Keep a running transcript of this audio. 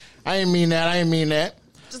I ain't mean that.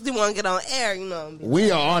 Just didn't want to get on air, you know.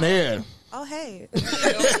 We are on air. Oh, hey.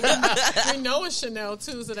 We know it's Chanel,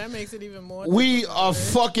 too, so that makes it even more. We are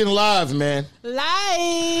fucking live, man.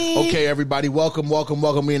 Live. Okay, everybody, welcome.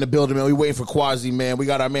 We in the building, man. We waiting for Quasi, man. We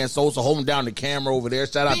got our man Sosa holding down the camera over there.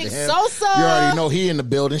 Shout out Big to him. Sosa. You already know he in the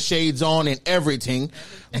building, shades on and everything.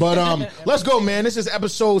 But let's go, man. This is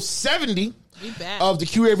episode 70 of the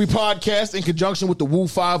QAV podcast in conjunction with the Woo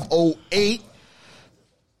 508.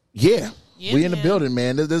 Yeah. We in the building,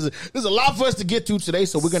 man. There's a lot for us to get to today,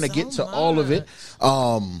 so we're gonna get to all of it.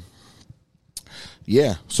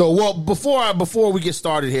 Yeah. So, well, before we get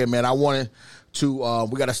started here, man, I wanted to.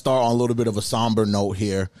 We got to start on a little bit of a somber note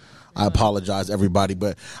here. I apologize, everybody,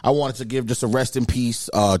 but I wanted to give just a rest in peace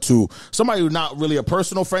to somebody who's not really a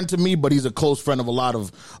personal friend to me, but he's a close friend of a lot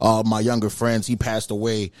of my younger friends. He passed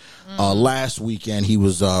away last weekend. He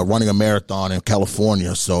was running a marathon in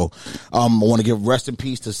California. So I want to give rest in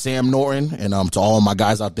peace to Sam Norton and to all of my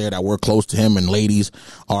guys out there that were close to him, and ladies,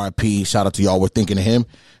 RIP. Shout out to y'all. We're thinking of him,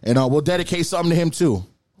 and we'll dedicate something to him too.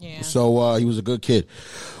 Yeah. So he was a good kid.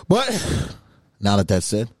 But now that that's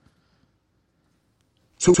said,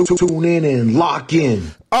 Tune in and lock in.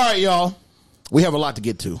 all right, y'all. We have a lot to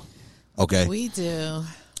get to. Okay. We do.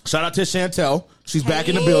 Shout out to Chantel. She's back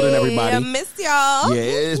in the building, everybody. I missed y'all. Yeah,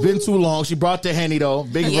 it's been too long. She brought the Henny, though.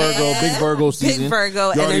 Big Virgo season. Big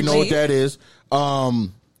Virgo You already energy. know what that is.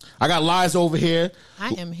 I got Liza over here. I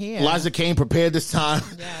am here. Liza came prepared this time.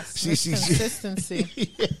 Yes.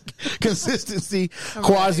 Consistency. Consistency.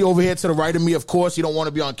 Quasi over here to the right of me. Of course, you don't want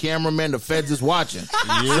to be on camera, man. The feds is watching.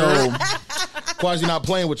 So Quasi not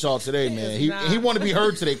playing with y'all today, man. He want to be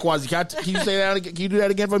heard today. Quasi, can you say that again? Can you do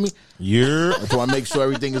that again for me? Yeah. I want to make sure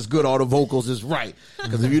everything is good. All the vocals is right.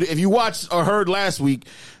 Because if you watched or heard last week,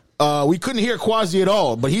 we couldn't hear Quasi at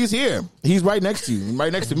all, but he's here. He's right next to you,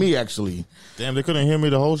 right next to me, actually. Damn, they couldn't hear me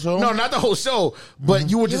the whole show? No, not the whole show,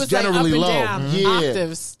 but you were just generally like low. up and down,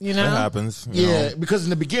 octaves, you know? That happens. Yeah, because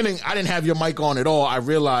in the beginning, I didn't have your mic on at all. I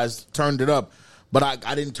realized, turned it up, but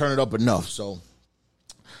I didn't turn it up enough. So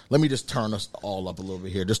let me just turn us all up a little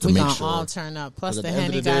bit here just to make sure. We all turn up. Plus the At the end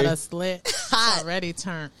Henny of the got day- us lit. It's already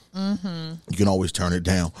turned. You can always turn it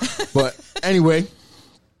down. But anyway,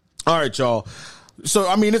 all right, y'all. So,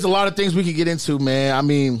 I mean, there's a lot of things we could get into, man. I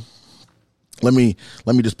mean, let me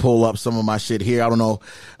just pull up some of my shit here. I don't know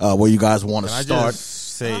where you guys want to start. I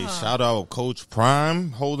just say shout out Coach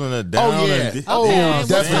Prime holding it down. Oh, yeah. And, Okay, what's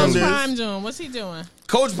definitely. Coach Prime doing? What's he doing?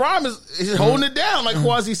 Coach Prime is holding it down, like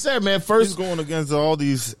Quasi said, man. He's First, going against all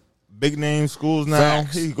these big name schools now.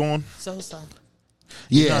 Facts. He's going. So.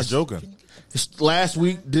 He's yeah, not joking. last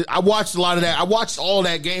week, I watched a lot of that. I watched all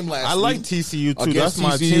that game last week. I like TCU too. Against That's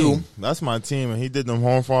my TCU. team. That's my team, and he did them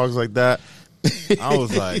horn frogs like that. I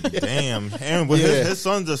was like, damn. And with his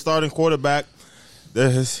son's a starting quarterback.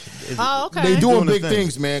 Oh, okay. They doing Doing the big thing.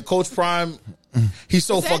 things, man. Coach Prime, he's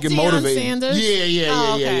so Is that fucking Deion motivating. Sanders? Yeah.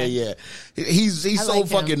 Oh, okay. Yeah. He's so like him.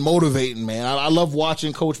 fucking motivating, man. I love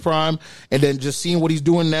watching Coach Prime and then just seeing what he's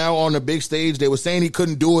doing now on the big stage. They were saying he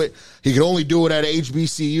couldn't do it. He could only do it at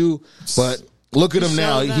HBCU, but look at him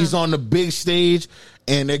now. showed He's them. on the big stage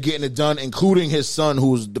and they're getting it done, including his son,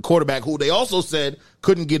 who's the quarterback, who they also said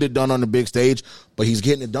couldn't get it done on the big stage, but he's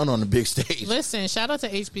getting it done on the big stage. Listen, shout out to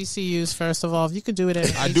HBCUs, first of all. If you could do it at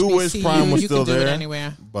HBCU, I do wish Prime was you still can do there, it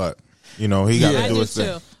anywhere. but you know he got Yeah. to I do do his thing.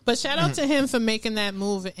 too. But shout out to him for making that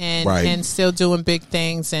move and Right. and still doing big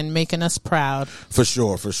things and making us proud. For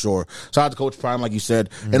sure. Shout out to Coach Prime, like you said.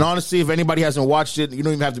 And honestly, if anybody hasn't watched it, you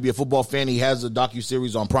don't even have to be a football fan. He has a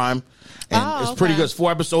docuseries on Prime. And it's pretty good. It's 4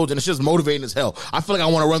 episodes, and it's just motivating as hell. I feel like I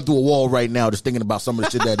want to run through a wall right now just thinking about some of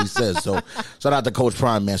the shit that he says. So shout out to Coach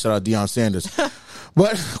Prime, man. Shout out to Deion Sanders.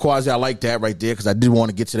 But, Quasi, I like that right there because I did want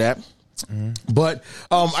to get to that. But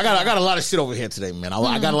I got a lot of shit over here today, man.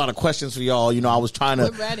 I got a lot of questions for y'all. You know, I was We're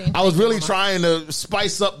ready. I was Thank you, really Mama. trying to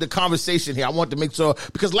spice up the conversation here. I wanted to make sure,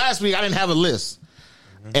 because last week I didn't have a list.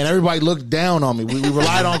 And everybody looked down on me. We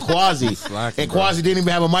relied on Quasi. Slacking, And Quasi didn't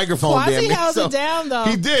even have a microphone. Quasi damn it. held it down, though.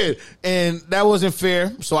 He did. And that wasn't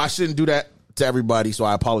fair. So I shouldn't do that to everybody. So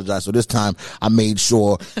I apologize. So this time I made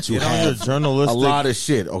sure to Get on your have journalistic a lot of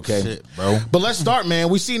shit. Okay. shit, bro. But let's start, man.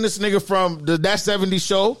 We seen this nigga from That 70s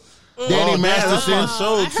Show. Danny Masterson. That's my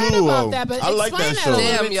show I heard too. about that, but I like explain that that a show. little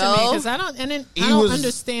Damn, bit to yo. me because I don't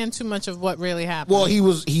understand too much of what really happened. Well, he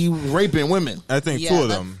was raping women. I think Yeah, two of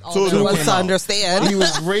that's them. all Two of there them was came to out. understand. He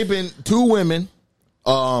was raping 2 women.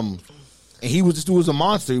 And he was a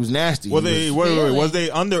monster. He was nasty. Were He they was- Really? was they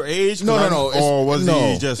underage? No, Or was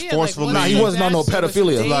no. he just Yeah, forcefully? Nah, he wasn't on no Was he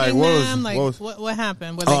pedophilia. dating Like, what was- them? Like, what was- what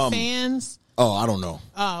happened? Were they fans? Oh, I don't know.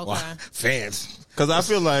 Oh, okay. Fans. Because I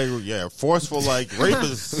feel like, forceful, like, rape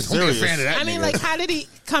is serious. I mean, like, how did he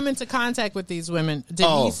come into contact with these women? Did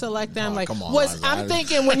he select them? Like, come on, I'm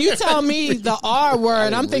thinking, when you tell me the R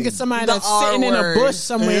word, I'm thinking somebody that's sitting in a bush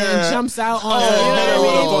somewhere and jumps out on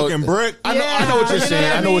a fucking brick. I know what you're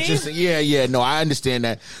saying. I know what you're saying. Yeah. No, I understand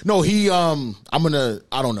that. No, he, I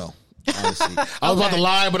don't know. Honestly, I was about to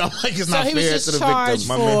lie, but I'm like, it's not fair to the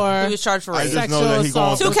victim. He was charged for rape. Sexual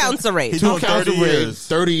assault. 2 counts of rape. 2 counts of rape.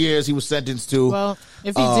 30 years he was sentenced to. Well,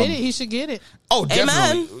 if he did it, he should get it. Oh,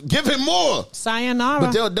 definitely. Amen. Give him more. Sayonara.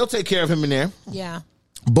 But they'll take care of him in there. Yeah.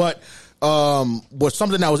 But was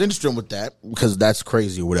something that was interesting with that, because that's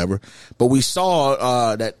crazy or whatever. But we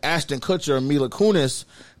saw that Ashton Kutcher and Mila Kunis,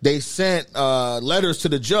 they sent letters to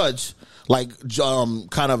the judge, like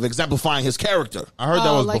kind of exemplifying his character. I heard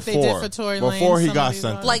that was like before. They did for Tory Lanez, before he got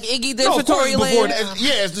sent. Like Iggy did for Tory Lanez.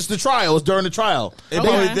 Yeah, it's just the trial. It's during the trial.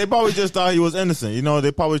 They probably just thought he was innocent. You know,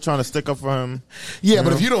 they probably trying to stick up for him. Yeah,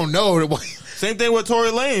 but if you don't know, same thing with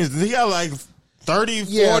Tory Lanez. He got like 30,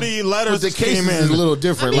 40 letters that came in. Is a little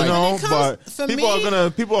different,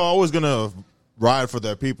 people are always gonna ride for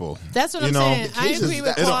their people. That's what I'm saying. I agree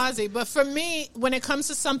with Quasi, but for me, when it comes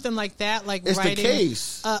to something like that, like it's writing, the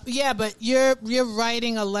case. But you're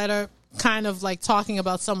writing a letter, kind of like talking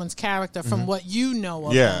about someone's character from what you know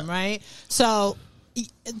of them, right? So.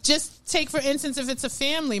 Just take, for instance, if it's a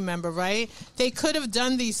family member, right? They could have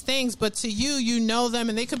done these things, but to you, you know them,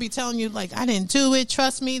 and they could be telling you, like, I didn't do it,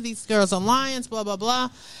 trust me, these girls are lions, blah, blah, blah.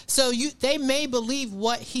 So they may believe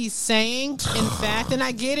what he's saying, in fact, and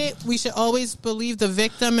I get it. We should always believe the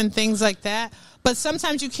victim and things like that. But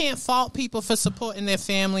sometimes you can't fault people for supporting their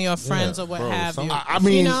family or friends or what have you. I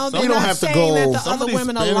mean, you know, you don't have to go. That the some other of these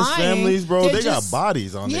women Spanish are lying. families, bro, they just got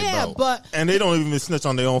bodies on their belt. And they don't even snitch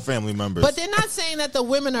on their own family members. But they're not saying that the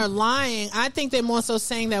women are lying. I think they're more so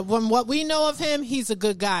saying that from what we know of him, he's a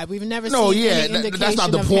good guy. We've never seen any indication that's not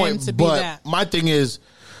the of point. him to but be that. My thing is,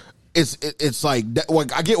 it's like that,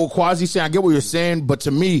 like, I get what Quasi's saying, I get what you're saying, but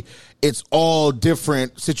to me, it's all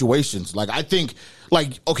different situations. Like, I think,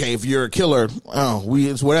 like, okay, if you're a killer,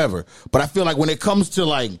 it's whatever. But I feel like when it comes to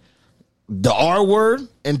like the R word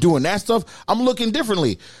and doing that stuff, I'm looking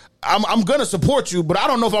differently. I'm gonna support you, but I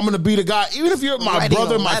don't know if I'm gonna be the guy. Even if you're my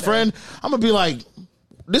brother, my friend, I'm gonna be like,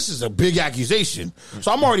 this is a big accusation. So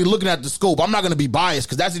I'm already looking at the scope. I'm not going to be biased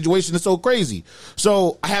because that situation is so crazy.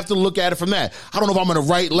 So I have to look at it from that. I don't know if I'm going to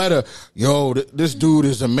write letter, yo, this dude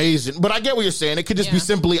is amazing. But I get what you're saying. It could just be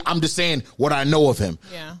simply, I'm just saying what I know of him.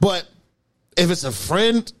 Yeah. But if it's a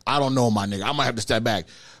friend, I don't know, my nigga. I might have to step back.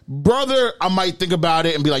 Brother, I might think about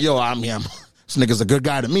it and be like, yo, this nigga's a good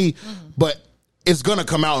guy to me. But it's going to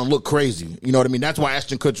come out and look crazy. You know what I mean? That's why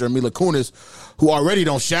Ashton Kutcher and Mila Kunis, who already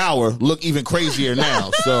don't shower, look even crazier now.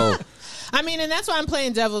 So, I mean, and that's why I'm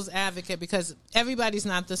playing devil's advocate, because everybody's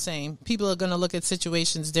not the same. People are going to look at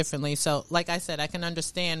situations differently. So, like I said, I can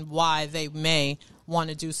understand why they may want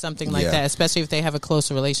to do something like that, especially if they have a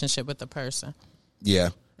closer relationship with the person. Yeah.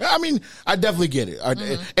 I mean, I definitely get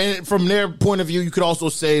it. And from their point of view, you could also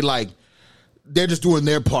say, like, they're just doing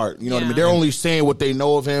their part. You know what I mean? They're only saying what they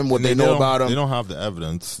know of him, what they know about him. They don't have the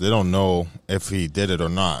evidence. They don't know if he did it or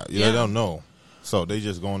not. They don't know. So they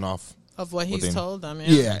just going off of what he's told them.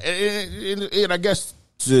 Yeah. And I guess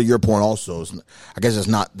to your point also, I guess it's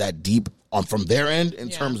not that deep from their end in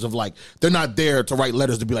terms of, like, they're not there to write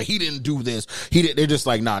letters to be like, he didn't do this. They're just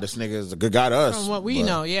like, nah, this nigga is a good guy to us. From what we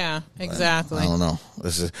know, exactly. I don't know.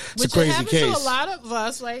 It's a crazy case. Which happens to a lot of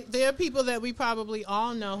us. Like, there are people that we probably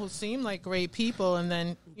all know who seem like great people, and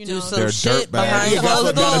then, do some shit behind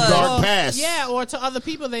closed doors. Got a dark past. Yeah, or to other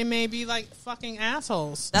people, they may be like fucking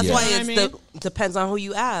assholes. That's why it depends on who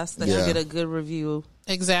you ask that you get a good review.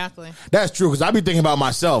 Exactly. That's true, because I be thinking about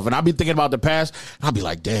myself, and I be thinking about the past, and I be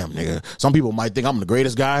like, damn, nigga. Some people might think I'm the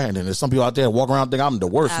greatest guy, and then there's some people out there that walk around and think I'm the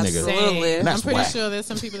worst Absolutely. nigga. And I'm pretty whack. sure there's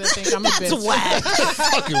some people that think I'm a bitch. That's whack.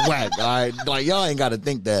 Fucking whack, all right? Like, y'all ain't got to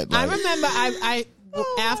think that. Like, I remember I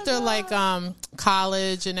after like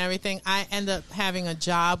college and everything, I ended up having a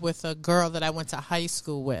job with a girl that I went to high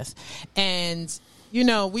school with, and you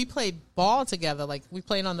know, we played ball together. Like, we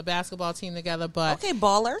played on the basketball team together. But okay,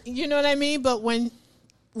 baller. You know what I mean? But when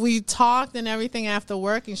we talked and everything after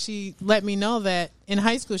work, and she let me know that in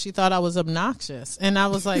high school she thought I was obnoxious, and I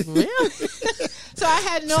was like, really? So I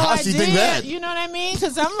had no How'd she idea. think that? You know what I mean?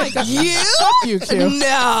 Because I'm like, fuck you, Q.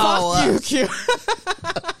 No, fuck you, Q.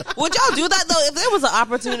 Would y'all do that though? If there was an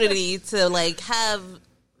opportunity to like have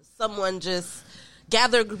someone just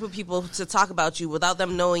gather a group of people to talk about you without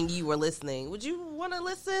them knowing you were listening, would you want to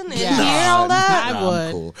listen and hear all that?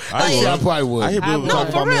 would. Cool. I I probably would. I hear people No, talk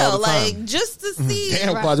For about me all real, the time. like just to see.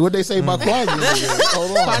 Damn, Quasi, what they say about Quasi?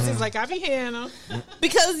 Hold on. Quasi's like, I be hearing them.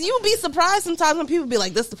 Because you'll be surprised sometimes when people be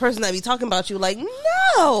like, "This the person that be talking about you." Like,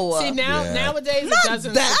 no, See, nowadays not it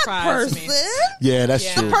doesn't that surprise person. me. Yeah, that's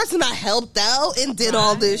Yeah. true. The person I helped out and did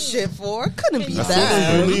all this shit for couldn't be I As soon as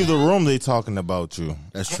that. you leave the room, they talking about you.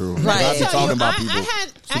 That's true. Right. I be Tell talking you, about I people.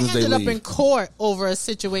 I ended up in court over a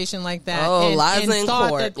situation like that. Oh, and, Liza and in thought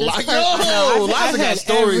court. that this Like, person- yo, I've Liza had got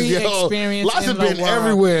stories, every yo. experience Liza in the been world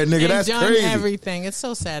everywhere, nigga. and That's done crazy. everything. It's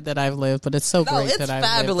so sad that I've lived, but it's so No, great it's that I've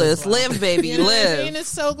fabulous. lived as well. Live, baby, You know what I live. mean? It's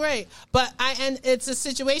so great. But and it's a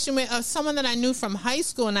situation with someone that I knew from high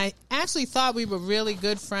school, and I actually thought we were really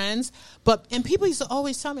good friends. And people used to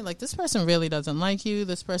always tell me, like, this person really doesn't like you.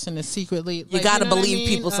 This person is secretly. You gotta know what I believe mean?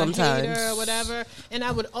 people A sometimes. hater or whatever. And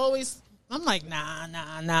I would always, I'm like, nah.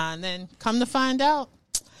 And then come to find out,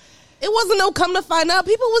 It wasn't no come to find out.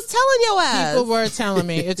 People was telling your ass. people were telling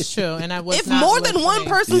me it's true, and I was. If not more than one listening.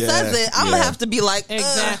 person Yeah, says it, I'm yeah. gonna have to be like,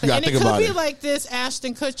 Exactly. You gotta And think it could about be it. like this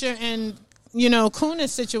Ashton Kutcher and, Kunis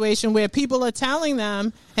situation where people are telling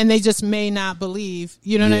them and they just may not believe.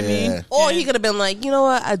 You know what I Yeah. mean? Or And he could have been like, you know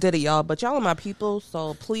what, I did it, y'all, but y'all are my people,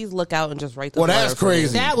 so please look out and just write the Well, letter that's for me.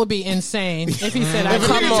 crazy. that would be insane if he said, I If a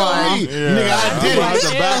come nigga told on. me, Yeah. nigga, I did I'm it. the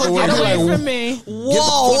back away. Get I'd be away like, from me.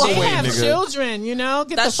 Whoa. They away, have nigga. children, Get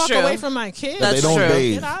That's the fuck true. away from my kids. That's They don't true.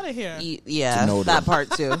 bathe. Get out of here. Yeah, know that that.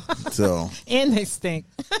 part too. So, And they stink.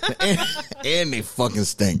 and they fucking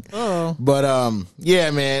stink. Oh. But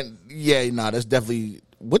yeah, man. Yeah, that's definitely.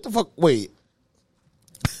 What the fuck? Wait.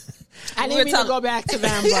 I We're didn't mean to talking- go back to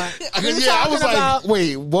them, but we were Yeah, I was talking about like,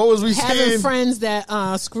 wait, what was we having saying? friends that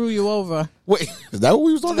screw you over. Wait, is that what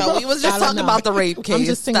we was talking No, about? we was I just don't talking know. about the rape case. I'm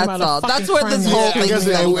just thinking That's about a all. fucking That's where this friend whole that- I thing guess is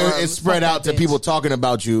it, coming it from. spread out to bitch. people talking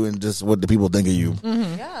about you and just what the people think of you.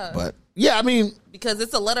 Yeah. But yeah, I mean, Because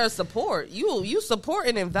it's a letter of support. You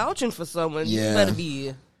supporting and vouching for someone. Yeah. You better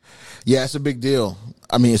be. yeah, it's a big deal.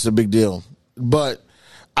 I mean, it's a big deal. But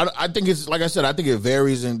I think it's, like I said, I think it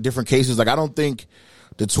varies in different cases. Like, I don't think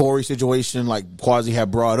the Tory situation, like Quasi had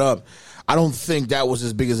brought up, I don't think that was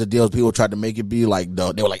as big as a deal as people tried to make it be. Like,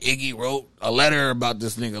 they were like, Iggy wrote a letter about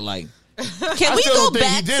this nigga. Like, Can I we still go don't think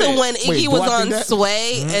he back did to it. when Wait, Iggy do was I think on that?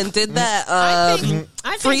 Sway and did that I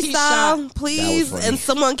think he shot. freestyle, That please? was funny. And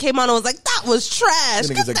someone came on and was like, that was trash. Niggas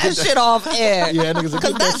Get like, that get that- shit off air. Yeah, niggas like, Because get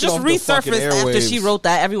that that shit just off the fucking resurfaced after airwaves. she wrote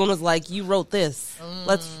that. Everyone was like, you wrote this.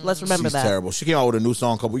 Let's remember she's that. terrible. She came out with a new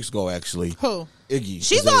song a couple weeks ago, actually. Who? Iggy.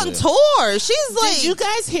 She's Azalea. on tour. She's like, Did you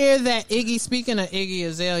guys hear that Iggy, speaking of Iggy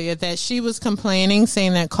Azalea, that she was complaining,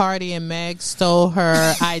 saying that Cardi and Meg stole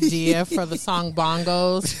her idea for the song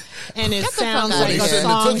Bongos, and it sounds out of like here. a They said they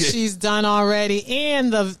song took it. she's done already,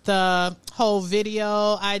 and the whole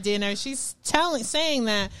video idea, and everything. She's saying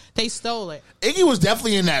that they stole it. Iggy was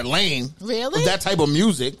definitely in that lane. Really? With that type of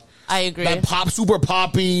music. I agree. That pop, super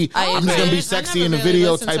poppy. I I'm just agree. gonna be I sexy never in the really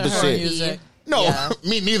video listened type to of her shit. music. No, Yeah.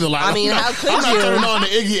 me neither. Like, I mean, I'm how not, could I'm not you? turning on the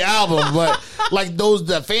Iggy album, but like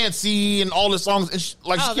the Fancy and all the songs. And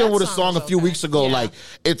like Oh, she came that with a song song a was few okay. weeks ago. Yeah. Like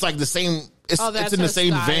it's like the same. It's, Oh, it's that's in the her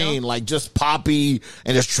same style. vein, like just poppy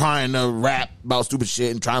and just trying to rap about stupid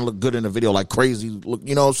shit and trying to look good in the video, like crazy. Look,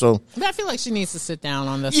 So But I feel like she needs to sit down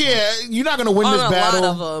on this. yeah, you're not gonna win on this a battle.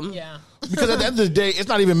 lot of them. Yeah. Because at the end of the day, it's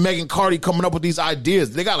not even Meg and Cardi coming up with these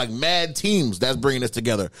ideas. They got like mad teams that's bringing this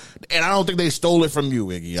together, and I don't think they stole it from you,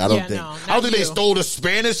 Iggy. I don't Yeah, think. no, I don't think not they you. stole the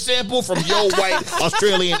Spanish sample from your white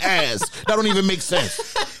Australian ass. That don't even make sense.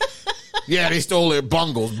 Yeah, they stole it.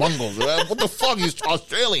 Bungles. What the fuck? He's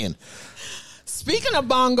Australian. Speaking of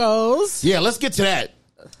bongos, Yeah, let's get to that.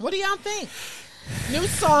 what do y'all think? New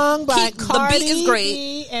song by The beat Cardi is great.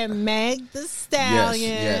 B and Meg the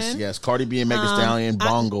Stallion. Yes. Cardi B and Meg Thee Stallion,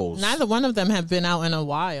 bongos. Neither one of them have been out in a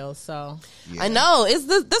while, so I know.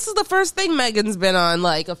 This is the first thing Megan's been on,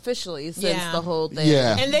 like, officially since Yeah. the whole thing.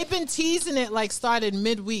 Yeah. and they've been teasing it like started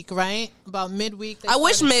midweek, right? About midweek. they I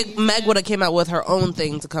wish started Meg teasing would it. have came out with her own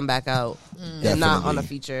thing to come back out and not on a Definitely.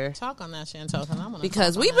 feature. Talk on that, Chantel,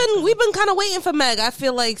 Because we've been kind of waiting for Meg. I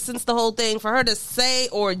feel like since the whole thing, for her to say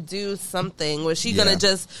or do something. Was she gonna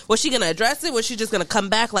address it? Was she just gonna come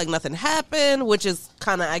back like nothing happened? Which is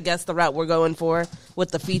kind of, I guess, the route we're going for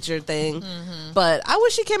with the feature thing. But I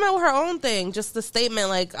wish she came out with her own thing. Just the statement,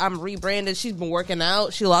 like, I'm rebranded. She's been working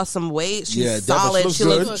out. She lost some weight. She's Yeah, definitely. solid. She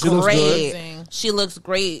looks good. She looks great. good. She looks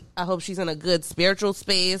great. I hope she's in a good spiritual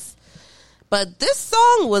space. But this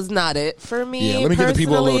song was not it for me. Yeah, let me give the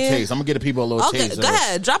people a little personally. taste. I'm gonna give the people a little Okay, taste. go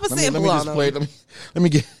ahead. Drop a sample let me on just them. play. Let me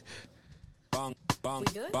get. I don't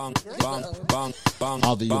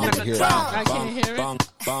think you'll get to hear it. I can't hear it. Oh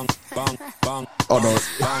no.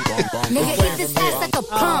 Nigga, eat this ass like a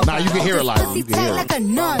pump. Nah, you can hear it live. You can hear like it. a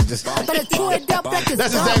nun. Better chew it up like it's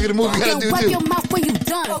That's exactly the move you gotta do wipe too. your mouth when you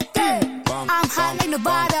done. I'm high like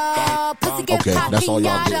Nevada. Pussy get Okay, that's all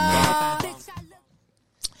y'all getting, pinata.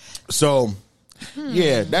 So,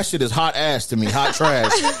 yeah, that shit is hot ass to me. Hot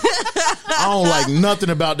trash. I don't like nothing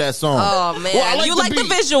about that song. Oh man, you like the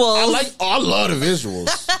visuals. I love the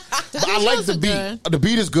visuals. But I like the beat. good. The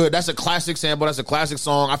beat is good. That's a classic sample. That's a classic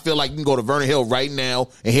song. I feel like you can go to Vernon Hill right now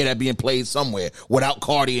and hear that being played somewhere without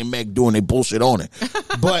Cardi and Meg doing their bullshit on it.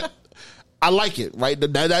 But I like it, right?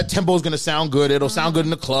 That tempo is going to sound good. It'll sound good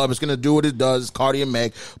in the club. It's going to do what it does, Cardi and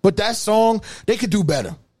Meg. But that song, they could do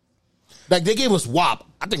better. Like, they gave us WAP.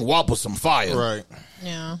 I think WAP was some fire. Right.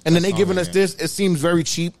 Yeah. And then they giving us this. It seems very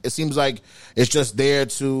cheap. It seems like it's just there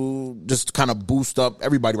to just kind of boost up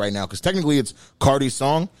everybody right now. Because technically it's Cardi's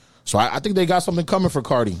song. So I think they got something coming for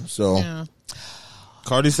Cardi. So Yeah.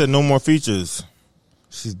 Cardi said no more features.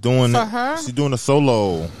 She's doing For her? She's doing a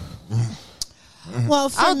solo. Well,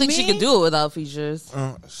 for I don't think me, she can do it without features.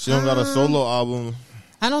 She don't got a solo album.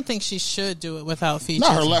 I don't think she should do it without features.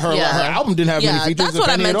 no, her album didn't have many features. That's what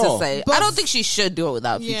I if any meant at to all. say. But- I don't think she should do it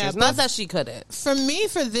without Yeah, features. but- Not that she couldn't. For me,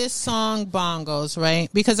 for this song, Bongos, right?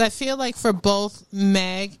 Because I feel like for both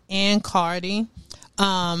Meg and Cardi,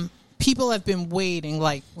 people have been waiting,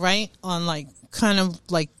 like, right? On, like, kind of,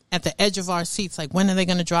 like, at the edge of our seats, like, when are they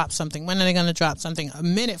going to drop something? When are they going to drop something? A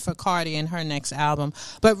minute for Cardi and her next album.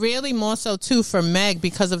 But really more so, too, for Meg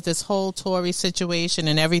because of this whole Tory situation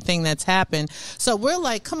and everything that's happened. So we're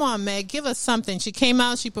like, come on, Meg, give us something. She came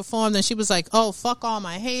out, she performed, and she was like, oh, fuck all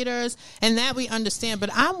my haters. And that we understand. But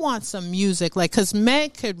I want some music, like, because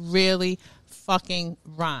Meg could really fucking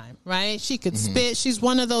rhyme, right? She could spit. She's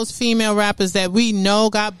one of those female rappers that we know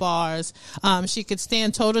got bars. She could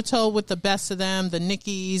stand toe to toe with the best of them, the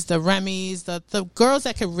Nickies, the Remy's, the girls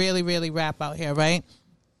that could really, really rap out here, right?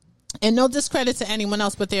 And no discredit to anyone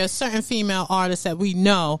else, but there are certain female artists that we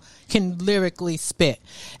know can lyrically spit.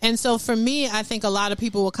 And so for me, I think a lot of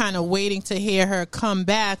people were kind of waiting to hear her come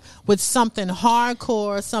back with something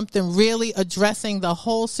hardcore, something really addressing the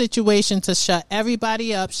whole situation to shut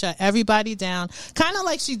everybody up, shut everybody down. Kind of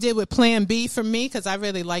like she did with Plan B for me, because I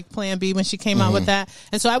really liked Plan B when she came out with that.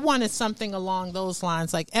 And so I wanted something along those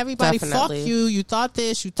lines. Like, everybody, Definitely. fuck you. You thought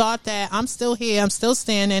this, you thought that. I'm still here. I'm still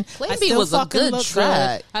standing. Plan I B still was a fucking good look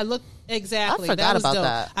track. I look exactly. I forgot was about dope.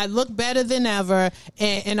 that. I look better than ever,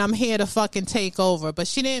 and I'm here to fucking take over. But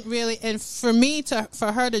she didn't really. And for me,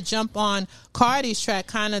 for her to jump on Cardi's track,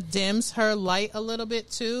 kind of dims her light a little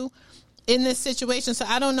bit too in this situation. So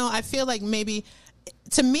I don't know. I feel like maybe,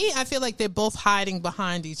 to me, I feel like they're both hiding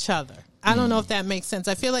behind each other. I don't know if that makes sense.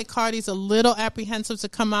 I feel like Cardi's a little apprehensive to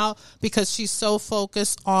come out because she's so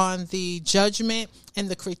focused on the judgment and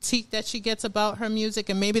the critique that she gets about her music.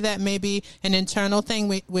 And maybe that may be an internal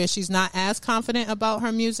thing where she's not as confident about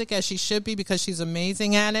her music as she should be because she's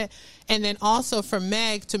amazing at it. And then also for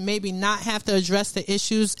Meg to maybe not have to address the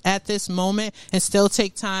issues at this moment and still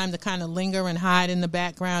take time to kind of linger and hide in the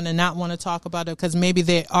background and not want to talk about it because maybe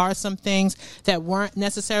there are some things that weren't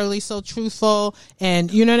necessarily so truthful. And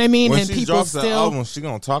you know what I mean? When And she people drops the still. album, she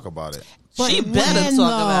gonna talk about it. But She better when, talk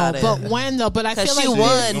though? about it. But when though? But I feel Because like she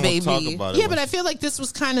won, Gonna baby. talk about it yeah, when but I feel like this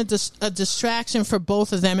was kind of a distraction for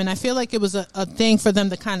both of them, and I feel like it was a thing for them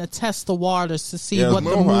to kind of test the waters to see what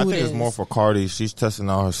the mood I think is. it's more for Cardi. She's testing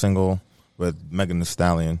out her single with Megan Thee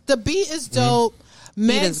Stallion. The beat is dope.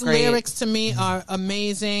 Meg's is great. lyrics to me are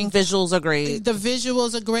amazing. Visuals are great. The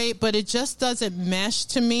visuals are great, but it just doesn't mesh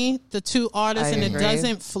to me, the two artists, I and agree. it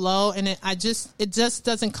doesn't flow, and it just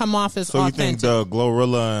doesn't come off as So you authentic. think the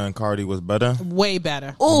Glorilla and Cardi was better? Way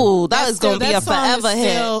better. Ooh, that is going to be a that song is forever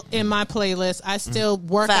hit. still in my playlist. I still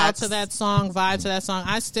work Facts. out to that song, vibe to that song.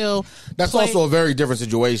 I still That's play- also a very different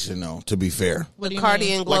situation, though, to be fair. What do you Cardi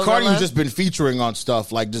mean? and Like, Cardi Glorilla. has just been featuring on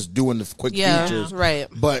stuff, like just doing the quick Yeah, features. right.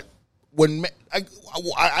 But when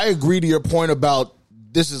I agree to your point about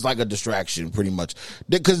this is like a distraction, pretty much,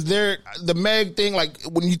 because the Meg thing. Like,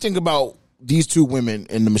 when you think about these two women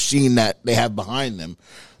and the machine that they have behind them,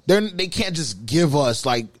 they can't just give us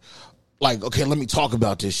like okay, let me talk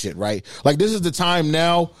about this shit, right? Like, this is the time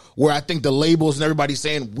now where I think the labels and everybody's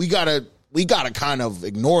saying we gotta kind of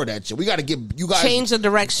ignore that shit. We gotta get you guys Change the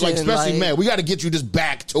direction, like especially like- Meg. We gotta get you just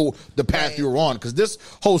back to the path you were on, because this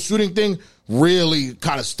whole shooting thing really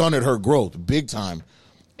kind of stunted her growth big time.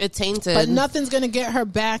 It tainted. But nothing's going to get her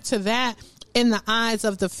back to that in the eyes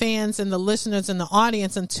of the fans and the listeners and the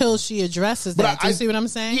audience until she addresses that. Do you see what I'm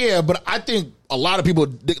saying? Yeah, but I think a lot of people,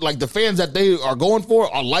 like the fans that they are going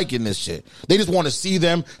for, are liking this shit. They just want to see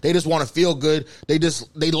them. They just want to feel good. They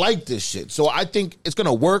like this shit. So I think it's going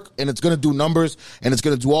to work, and it's going to do numbers, and it's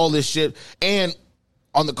going to do all this shit. And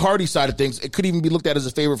on the Cardi side of things, it could even be looked at as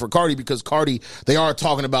a favor for Cardi, because Cardi, they are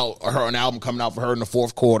talking about an album coming out for her in the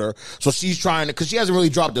fourth quarter. So she's trying to, because she hasn't really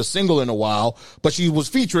dropped a single in a while, but she was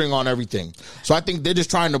featuring on everything. So I think they're just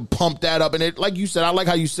trying to pump that up. And it, like you said, I like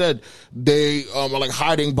how you said they are like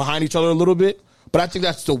hiding behind each other a little bit. But I think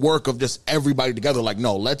that's the work of just everybody together. Like,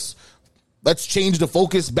 no, let's change the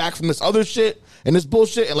focus back from this other shit and this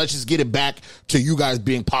bullshit, and let's just get it back to you guys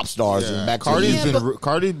being pop stars. And back Cardi's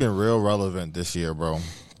been real relevant this year, bro.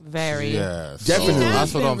 Very. Yeah, definitely. So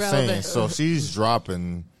that's what I'm saying. So she's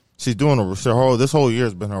dropping. She's doing this whole year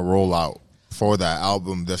has been her rollout for that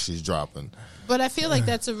album that she's dropping. But I feel like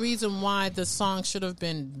that's a reason why the song should have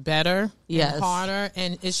been better, and harder,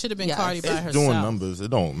 and it should have been Cardi by herself. Doing numbers, it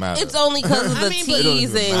don't matter. It's only because of the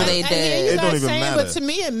teasing they did. It don't even matter. But to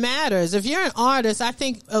me, it matters. If you're an artist, I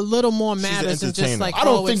think a little more matters than just like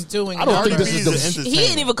it's doing. I don't think this is He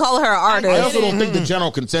didn't even call her an artist. I also don't think the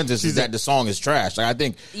general consensus is that the song is trash. Like, I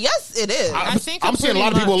think yes, it is. I'm seeing a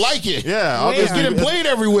lot of people like it. Yeah, it's getting played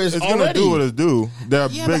everywhere. It's gonna do what it's do. They're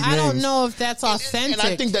big names. I don't know if that's authentic.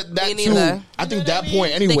 And I think that too. I think that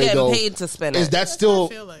point anyway, though, paid to spin is it. that's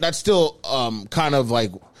still kind of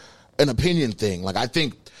like an opinion thing. Like, I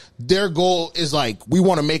think their goal is like, we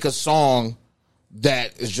want to make a song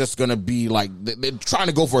that is just going to be like, they're trying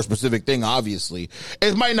to go for a specific thing. Obviously,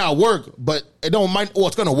 it might not work, but it's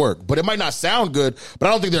going to work, but it might not sound good. But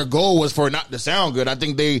I don't think their goal was for it not to sound good. I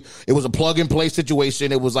think it was a plug and play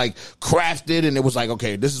situation. It was like crafted, and it was like,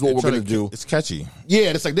 okay, this is what we're going to do. It's catchy.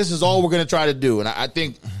 Yeah, it's like, this is all we're going to try to do. And I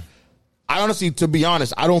think, I honestly, to be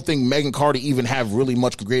honest, I don't think Meg and Cardi even have really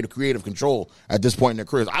much creative control at this point in their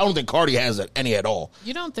careers. I don't think Cardi has any at all.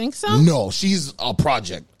 You don't think so? No, she's a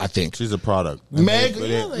project, I think. She's a product.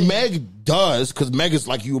 Meg does, because Meg is,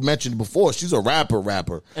 like you mentioned before, she's a rapper.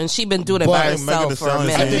 And she's been doing it by herself for a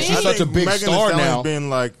minute. I think she's such a big star now.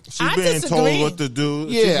 She's being told what to do.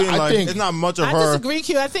 Yeah, I think it's not much of her. I disagree,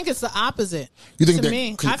 Q. I think it's the opposite. You think to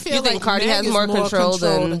me? I feel you like think Cardi Meg has more control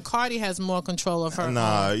than Cardi has more control of her.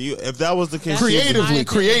 Nah, if that was the case,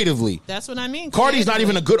 creatively. That's what I mean. Cardi's not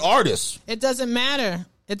even a good artist. It doesn't matter.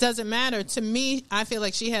 To me, I feel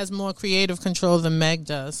like she has more creative control than Meg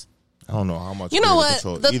does. I don't know how much. You know what?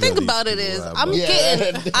 The thing about it is,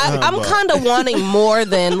 I'm kind of wanting more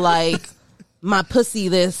than like my pussy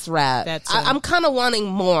this rap. I'm kind of wanting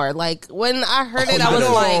more. Like, when I heard it, I was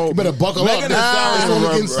like, you better buckle up. It's only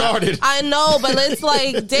getting started. I know, but it's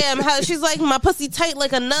like, damn, how she's like, my pussy tight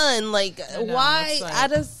like a nun. Like, why? Like,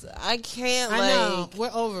 I can't, like, know.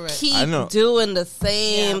 We're over it. Keep doing the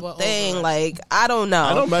same thing. Like, I don't know.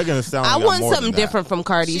 I know Megan Thee Stallion. I want something different from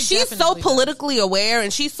Cardi. She's so politically aware,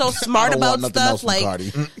 and she's so smart about stuff. Like,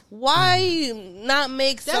 why not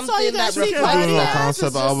make something that reflects that?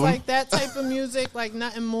 Concept album, like that type of music, like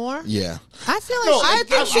nothing more. Yeah, I feel like I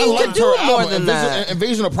think she could do more than that.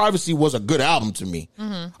 Invasion of Privacy was a good album to me.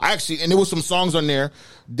 I actually, and there was some songs on there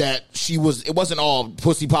that it wasn't all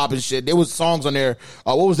pussy pop and shit. There was songs on there.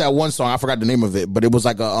 What was that one song? I forgot the name of it, but it was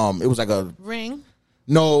like a Ring.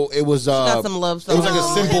 No, it was got some love song. It was like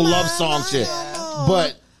a simple love song shit.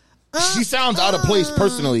 But she sounds out of place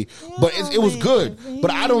personally, but it was good.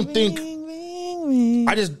 But I don't think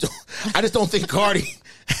I just don't think Cardi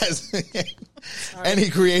has any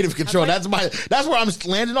creative control. That's where I'm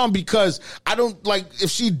landing on, because I don't like, if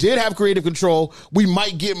she did have creative control, we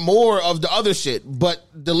might get more of the other shit. But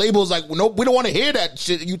the label's like, no, we don't want to hear that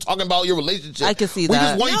shit. You talking about your relationship? I can see we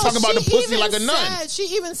that. We just want you talking about the pussy like a nun. She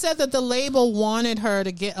even said that the label wanted her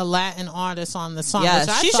to get a Latin artist on the song. Yeah,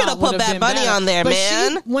 she should have put Bad Bunny on there, but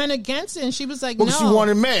man. She went against it, and she was like, well, no. She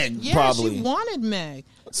wanted Meg, probably. She wanted Meg.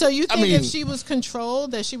 So you think if she was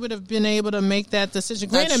controlled, that she would have been able to make that decision?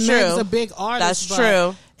 Granted, Meg's a big artist. That's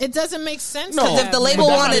true. It doesn't make sense. Because if the label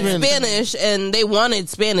wanted Spanish and they wanted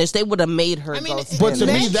Spanish, they would have made her go Spanish. But to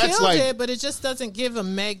me, that's like it, but it just doesn't give a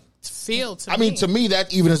Meg feel to me. To me,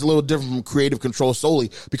 that even is a little different from creative control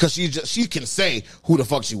solely, because she can say who the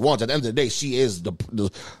fuck she wants. At the end of the day, she is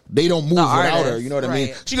they don't move without her. You know what I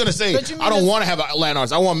mean? She's gonna say, I don't want to have a Latin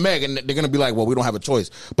artist. I want Meg, and they're gonna be like, well, we don't have a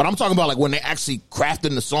choice. But I'm talking about like when they actually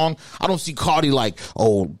crafting the song. I don't see Cardi like,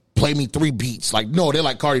 oh, play me 3 beats. Like, no, they're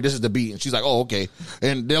like, Cardi, this is the beat. And she's like, oh, okay.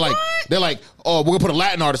 And they're like, oh, we're gonna put a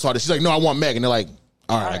Latin artist on it. She's like, no, I want Meg. And they're like,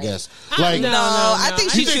 All right, I guess. Like, No, I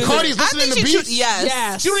think she You think chooses. Cardi's listening to beats?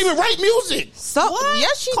 Yes. She don't even write music. So What?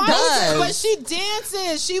 yes, she Cardi does. But she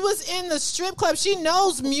dances. She was in the strip club. She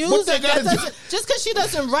knows music. What they gotta That do- doesn't- just because she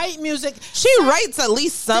doesn't write music, She writes at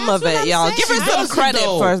least some That's of what it, I'm y'all. saying. Give her She some doesn't, credit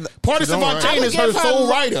though. for. Party She don't write. Savantine is her sole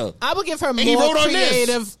writer. I would give her he more wrote on this.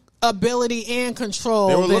 creative ability and control.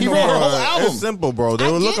 They were than looking He for wrote her whole it's album. simple, bro. They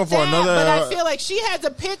I were get looking for that, another. but I feel like she had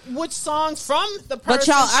to pick which songs from the person. But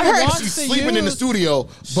y'all, I she heard wants She's to sleeping in the use. studio,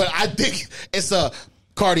 but I think it's a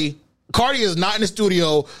Cardi. Cardi is not in the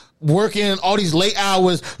studio working all these late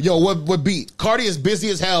hours. Yo, what beat? Cardi is busy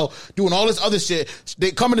as hell doing all this other shit.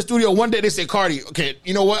 They come in the studio one day, they say, Cardi, okay,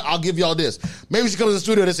 you know what? I'll give y'all this. Maybe she comes to the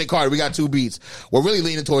studio, they say, Cardi, we got 2 beats. We're really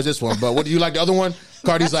leaning towards this one, but what do you like the other one?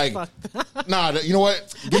 Cardi's like, nah, you know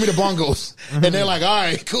what? Give me the bongos. And they're like, all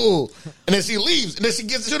right, cool. And then she leaves. And then she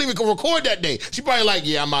don't even record that day. She probably like,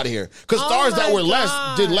 yeah, I'm out of here. Because stars that my were less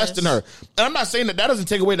did gosh. less than her. And I'm not saying that doesn't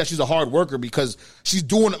take away that she's a hard worker, because she's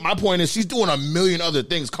doing, my point is she's doing a million other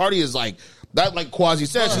things. Cardi is like, that, like Quasi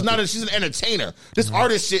said, she's an entertainer. This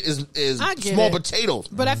artist shit is I get small it. potatoes.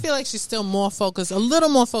 But I feel like she's still a little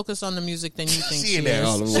more focused on the music than you think See she in there.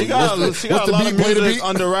 is. She got What's a the lot of beat? Play the music beat?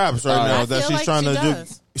 under wraps right now I that feel she's like trying she to do.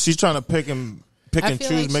 does. She's trying to pick and I feel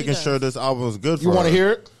choose, like she making does. sure this album is good for You want to her. hear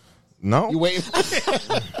it? No. You waiting?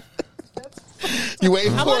 You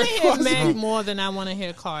waiting I for want it? to hear Meg more than I want to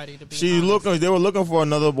hear Cardi. To be honest. They were looking for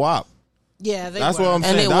another WAP. Yeah, That's were. what I'm And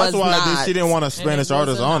saying. it That's was why not. she didn't want a And Spanish it was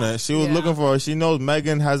artist a on not. it. She was Yeah. looking for. She knows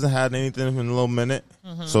Megan hasn't had anything in a little minute,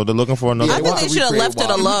 so they're looking for another Yeah, I they think WAP. they want should have recreate left it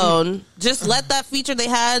WAP. alone. Just let that feature they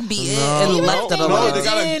had be it and No, left it no,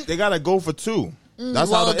 alone. they gotta go for 2. That's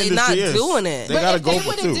Well, how the they industry not is. doing it. They But gotta if go they for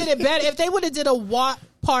would 2. have did it better, if they would have did a WAP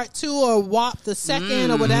part 2 or WAP the second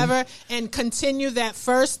or whatever, and continue that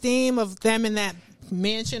first theme of them in that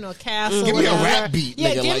mansion or castle. Give me a whatever. rap beat,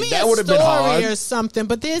 Yeah, nigga. give Like, me that a would've been story hard. or something.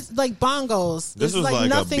 But there's like bongos. There's was like like a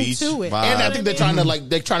nothing beach to it. vibe. And I think they're trying to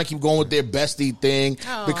they're trying to keep going with their bestie thing,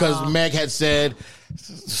 because Meg had said,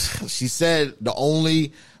 she said the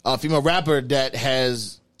only female rapper that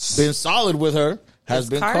has been solid with her has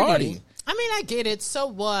been Cardi. Cardi. I mean, I get it. So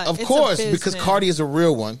what? Of It's a course, because business. Cardi is a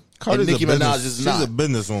real one. Cardi's and Nicki a Minaj business. is She's not. a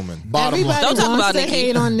businesswoman. Bottom Everybody line. Don't talk wants about to Nicki.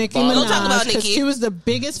 hate on Nicki Don't Minaj. talk about 'cause Nicki. She was the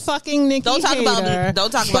biggest fucking Nicki Don't talk about hater.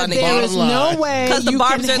 Don't talk about But Nicki. there is Bottom no line. way 'Cause the you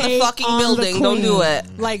barbs can are in the hate fucking on building. the Don't do queen. it.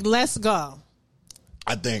 Like, let's go.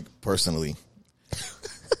 I think personally,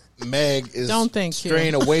 Meg is Don't think, Q.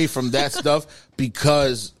 straying away from that stuff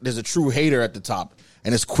because there's a true hater at the top,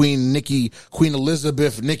 and it's Queen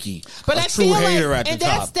Elizabeth Nikki, But a I true feel hater like, at the and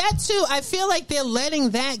that's top. that too. I feel like they're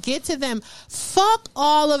letting that get to them. Fuck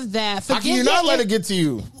all of that. How can you not let it get to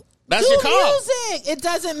you? That's Do your call. music. It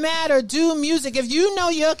doesn't matter. Do music. If you know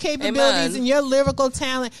your capabilities Amen. and your lyrical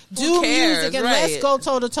talent, do cares, music and right. let's go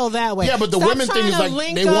toe to toe that way. Yeah, but the Stop women thing trying is to like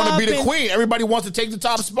link they want to be up the and- queen. Everybody wants to take the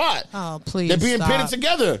top spot. Oh, please. They're being stop. pitted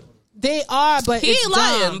together. They are, but He it's ain't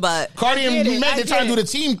lying, dumb. but Cardi and I get it. Meg, I they're trying to get do it.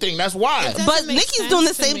 the team thing. That's why. doesn't but make Nicki's sense doing the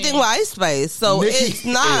to same me. thing with Ice Spice, so Nicki it's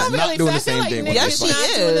not. is not doing the I same feel like thing Nicki's with Yes, she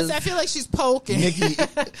not doing is. this. I feel like she's poking. Nicki,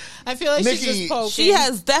 I feel like she's Nicki- just poking. She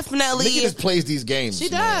has definitely. Nicki just plays these games. She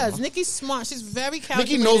man. does. Nicki's smart. She's very Nicki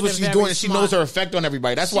calculated. knows what and she's very doing, and she smart. knows her effect on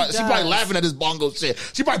everybody. That's why she's probably does. laughing at this bongo shit.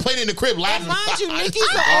 She probably played it in the crib laughing. And mind you, Nicki's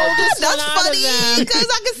the Ah, oldest one that's out funny of them. because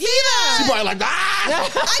I can see She that. probably like, ah!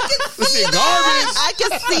 I can This see shit that. garbage. I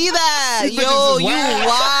can see that. These Yo, bitches is you whack. It's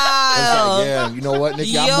wild. like, yeah, you know what,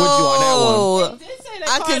 Nicki, Yo. I'm with you on that one. They did say that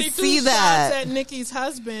I can Cardi see threw that. shots at Nicki's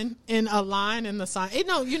husband in a line in the sign. You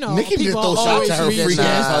know, Nicki just people throw shots always at her read freak that.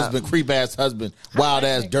 ass husband, creep ass husband, wild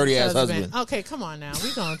ass, dirty ass husband. Okay, come on now.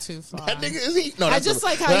 We going too far. That nigga is he? No, I that's just the,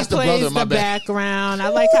 like how that's he the plays brother. My the bad. background. I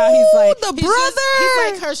like how he's like the he's just-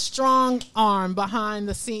 brother. he's like her strong arm behind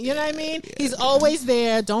the scene. You know what I mean? He's always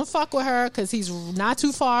there. Don't fuck with her because he's not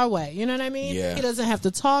too far away. You know what I mean? Yeah. He doesn't have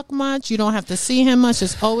to talk much. You don't have to see him much.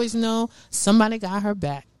 Just always know somebody got her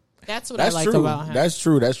back. That's what That's I like true. about him. That's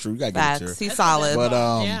true. That's true. You gotta give it to Facts. her. He's solid. But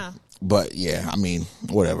yeah. but yeah, I mean,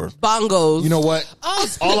 whatever. Bongos. You know what? Oh,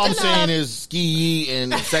 All I'm speaking saying of- is Ski Yee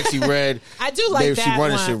and Sexy Red. I do like she that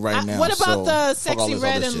running one. shit right now. What about so the fuck all Sexy this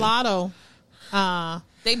Red other and shit. Lotto?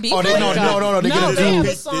 they beat. Oh, they no. They No, gonna they have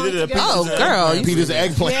do a song They did a together. Oh, girl, you- Peter's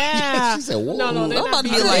eggplant. Yeah. She said, "Whoa." No, they're Nobody not be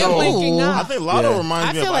beating, like, they're ooh. linking up. I think Lotto Yeah. reminds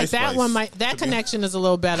I me of feel like Ice that Spice. one might that connection is a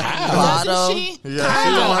little better. Lotto. Doesn't she? Yeah, she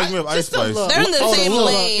reminds me of Ice Just a Spice. look. They're in the Oh, same look.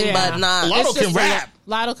 lane, Yeah. but not. Lotto It's just can the rap. look.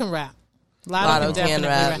 Lotto can rap. Lotto Lotto can can definitely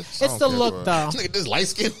rap. rap. It's the Okay, look bro. though. Look at this light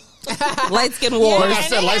skin. Light skin war. Like I and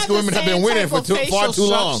said, they light have skinned women the have been same winning type for of far facial too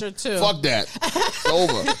long. structure, too. Fuck that. It's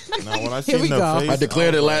over. Now, when I Here seen we the go. face, I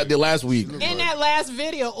declared was it last week. In that last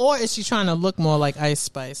video, or is she trying to look more like Ice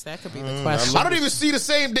Spice? That could be the question. I don't even see the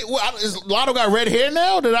same. Is Lotto got red hair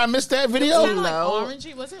now? Did I miss that video? Kinda like No.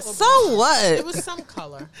 orangey, was it? So what? It was some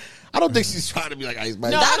color. I don't think she's trying to be like Ice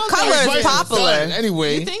Spice. No, I That don't color think is so. popular.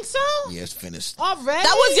 Anyway. You think so? Yeah, it's finished. Already?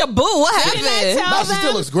 That was your boo. What Didn't I happened? tell No, she them?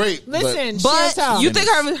 still looks great. Listen, But tell you them.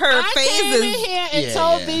 think her I phase came in is here and Yeah,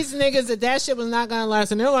 told yeah. these niggas that shit was not gonna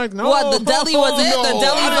last, and they're like, "No." what? The deli was it? No, The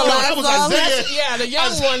deli I was the know, last that was song. Isaiah. Yeah, the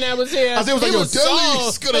young one that was here. I said, it was like, He yo, Deli so-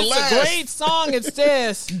 is gonna it's last. a great song. It's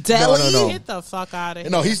this. Deli. No. Get the fuck out of here.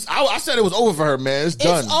 No, I said it was over for her, man. It's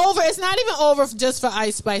done. It's over. It's not even over just for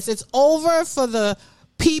Ice Spice. It's over for the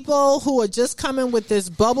people who are just coming with this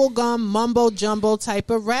bubblegum mumbo jumbo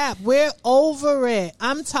type of rap. We're over it.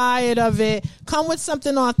 I'm tired of it. Come with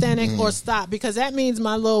something authentic or stop, because that means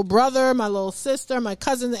my little brother, my little sister, my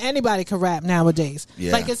cousin, anybody can rap nowadays.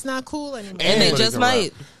 Yeah. Like, it's not cool anymore. And they Anybody just can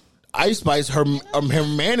might. Ice Spice, her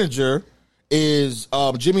manager is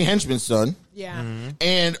Jimmy Henchman's son, Yeah.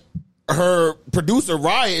 and her producer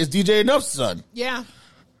Riot is DJ Enough's son. Yeah.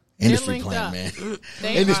 Industry linked plan, up. man.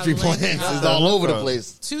 They Industry are linked plans up. is all over the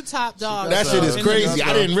place. Two top dogs. That shit is in the crazy. industry.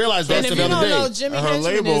 I didn't realize that And if until you the don't other know, day. Jimmy her Henchman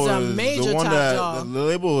label is a is major the one top that dog. the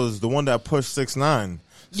label is the one that pushed 6ix9ine.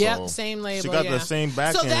 Yep, So same label. She got yeah. the same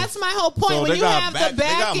backing. So that's my whole point. So when they you got have back- the they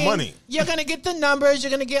got backing, money. you're gonna get the numbers. You're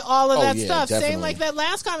gonna get all of Oh, that yeah, stuff. definitely. Same like that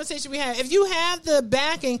last conversation we had. If you have the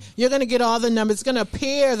backing, you're gonna get all the numbers. It's gonna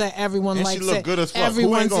appear that everyone And likes she look it. good as fuck. Who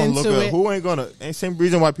Everyone's ain't gonna look into at? it. Who ain't gonna? Ain't same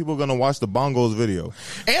reason why people gonna watch the Bongos video.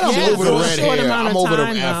 And I'm Yeah, over the for a red short hair. amount I'm of over the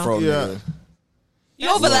time, though. afro. Yeah. nigga. You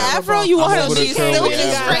over the afro? You want her to over be the curly silky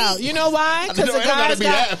afro. straight? You know why? Because No, it gotta be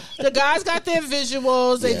that. the guys got their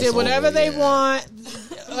visuals. They Yeah, did it's whatever over, they yeah. want.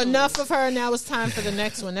 Enough of her. Now it's time for the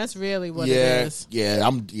next one. That's really what it Yeah, is. yeah,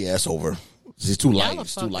 it's over. She's too light. Y'all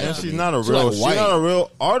She's are too light. fucked for She's me. not a She's real. like She's white. not a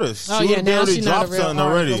real artist. Oh She yeah, would now barely she's not a dropped real something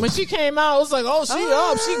artist. already. But when she came out, I was like, oh, she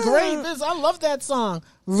up, she great. This, I love that song.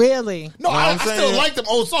 Really? No, I I'm still saying- like them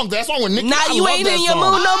old songs. That song with Nicki. Now I you love ain't that in your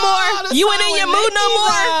song. mood no more. the You song ain't in with your mood no Nicki, more.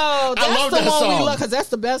 though. That's love the that one we song. love because that's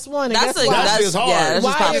the best one. And That's guess a- what? That That's- shit is hard. yeah, that's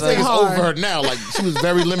Why just is I it think it's hard? over her now. Like she was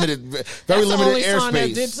very limited, very That's the limited only song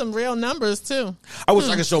that did airspace. some real numbers too. I wish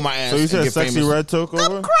I could show my ass. So you and said get Sexy famous. Red took over?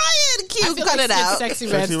 I'm crying. Q, I feel cut like it out. Sexy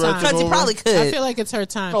Sexy Red's Red time. took Because he over? probably I could. feel like it's her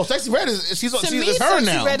time. No, Sexy Red is she's to me, it's her Sexy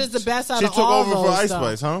now. Red is the best out She of took all over for those, Ice though.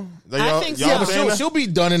 Spice, huh? I think so. Yeah, but saying that? she'll be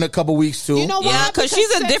done in a couple weeks too. You know why? Yeah, because she's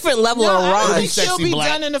a Sexy- different level No, of I run. think she'll Sexy be black.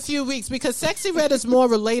 done in a few weeks because Sexy Red is more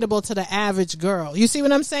relatable to the average girl. You see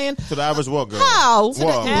what I'm saying? To the average what girl? How? What? the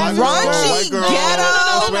Black average girl, raunchy, white girl,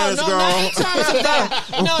 ghetto. Spanish no, girl. not in terms of that.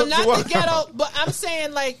 No, not What? the ghetto. But I'm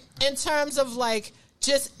saying like in terms of like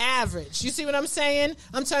just average. You see what I'm saying?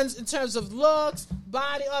 I'm in terms of looks,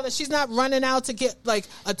 body, all that. She's not running out to get like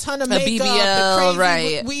a ton of A makeup, BBL, the crazy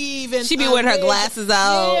right. weave, and She be wearing her wig. glasses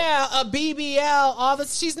out. Yeah, a BBL. All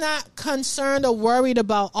this. She's not concerned or worried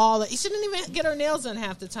about all that. She didn't even get her nails done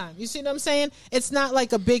half the time. You see what I'm saying? It's not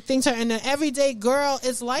like a big thing to her. And an everyday girl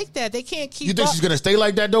is like that. They can't keep. You think up. she's gonna stay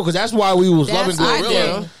like that though? Because that's why we was That's loving I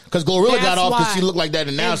Glorilla. do. Because Glorilla got That's off because why. she looked like that,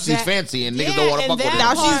 and now she's Exact- fancy, and niggas Yeah, don't want to and fuck with her.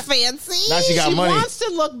 that Now part- she's fancy. Now she got She money. wants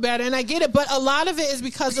to look better, and I get it, but a lot of it is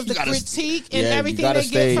because of the gotta- critique and yeah, you everything gotta they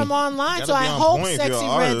stay- get from online. gotta So I be on hope point if you're Sexy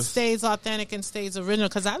an Red artist. stays authentic and stays original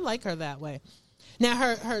because I like her that way. Now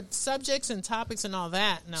her subjects and topics and all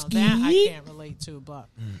that, no, that I can't relate to, but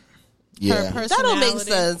Yeah, her That don't make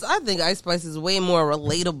personality, sense. I think Ice Spice is way more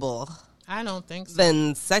relatable I don't think so.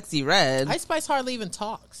 than Sexy Red. Ice Spice hardly even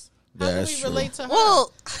talks. How Yeah, do that's we true. relate to her?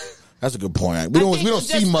 Well, that's a good point. I We don't think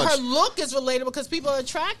see just much. Her look is relatable because people are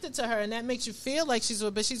attracted to her, and that makes you feel like she's,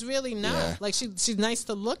 but she's really not. Yeah. Like she's nice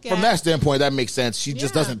to look at. From that standpoint, that makes sense. She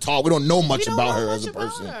just Yeah. doesn't talk. We don't know We much don't about know her much as a about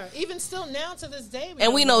person. her. Even still now to this day,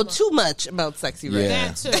 and we don't know much. too much about Sexy Red. Yeah.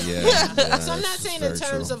 That too. Yeah. So I'm not That's saying in very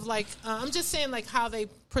terms true. of like I'm just saying like how they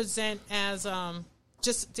present as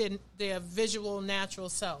just their visual natural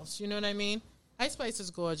selves. You know what I mean? Ice Spice is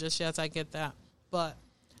gorgeous. Yes, I get that, but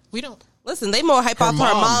we don't. Listen, they more hype Her out for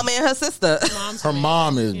her mom. mom and her sister. Mom's Her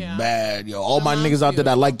mom is Yeah. bad, yo. All Her my mom's niggas out there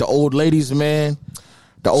that beautiful. like the old ladies, man.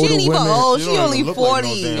 The She older ain't even women. old. She She don't only even look like 40.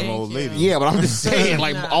 no damn Thank old you. lady. Yeah, but I'm just saying,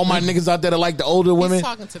 like Nah. all my niggas out there that like the older He's women.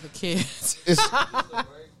 talking to the kids.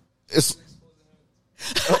 It's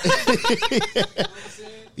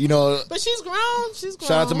you know. But she's grown. She's grown.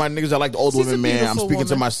 Shout out to my niggas that like the old She's a women, man. I'm beautiful speaking to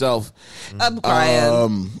woman. myself. I'm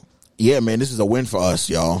crying. Yeah, man, this is a win for us,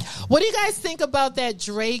 y'all. What do you guys think about that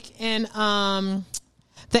Drake and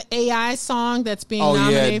the AI song that's being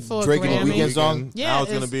nominated for Drake a Grammy. and the Weeknd song. Yeah, now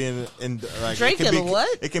it's going to be in like Drake it can and be,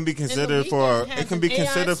 what? It can be And The considered Weeknd for has it can an be AI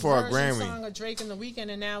considered for a version Grammy. song of Drake and the Weeknd,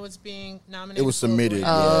 and now it's being nominated. It was for a submitted. Grammy.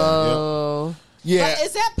 Oh. Yeah. But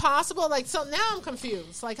is that possible? Like, so now I'm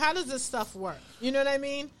confused. Like, how does this stuff work? You know what I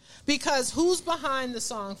mean? Because who's behind the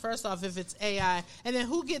song, first off, if it's AI, and then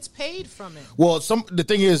who gets paid from it? Well, the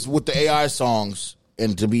thing is with the AI songs,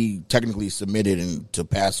 and to be technically submitted and to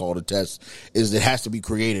pass all the tests, is it has to be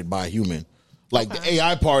created by a human. Like the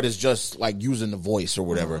AI part is just like using the voice or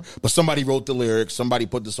whatever. But somebody wrote the lyrics, somebody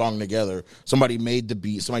put the song together, somebody made the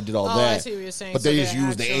beat, somebody did all that. I see what you're saying. But So they just they're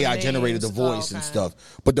used the actual AI generated the names. voice and Okay. stuff.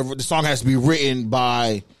 But the song has to be written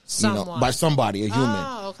by by somebody, a human.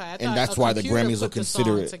 Oh, okay. I And thought that's a why the computer Grammys will put the consider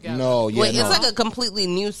song it. together. No, yeah, Wait, no. it's like a completely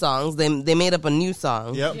new song. They made up a new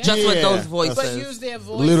song. Yep. Just with Yeah. those voices. But use their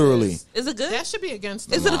voices. Literally. Is it good? That should be against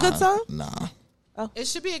the Is law. it a good song? Nah. It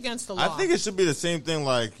should be against the law. I think it should be the same thing.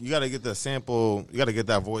 Like you got to get the sample, you got to get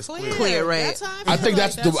that voice clear. Clear, right. That's how I think feel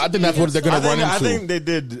that's like the- that I should think be that's what they're against gonna the law. run I into. think they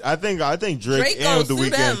did. I think Drake Drake and gonna The sue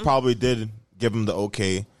Weeknd them. probably did give him the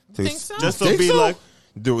okay to Think so? just to Think be so? like,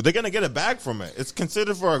 dude, they're gonna get it back from it. It's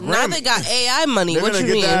considered for a Grammy. Now they got AI money. They're What gonna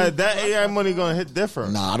you get mean? that AI money gonna hit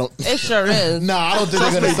different. Nah, I don't. It sure is. Nah, I don't think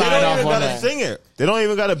they're They gonna sign don't off even on gotta that. sing it. They don't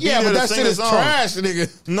even gotta be Yeah, there but to that sing shit the is song. trash, nigga.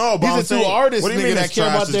 No, but These I'm are two saying, artists, what do you nigga, mean that it's care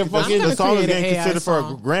trash? about their The- fucking- The song is create getting an AI considered for a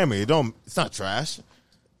song. Grammy. It's not trash.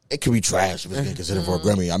 It could be trash if it's getting considered for a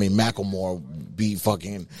Grammy. I mean, Macklemore beat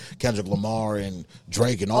fucking Kendrick Lamar and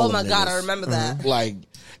Drake and all. Oh them my God, niggas. I remember that. Like,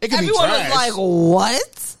 it could Everyone be trash. was like,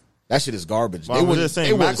 "What?" that shit is garbage. But I was wouldn't- just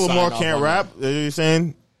saying, wouldn't sign Macklemore off can't on rap. that. Are you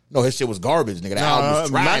saying? No, his shit was garbage, nigga. That album was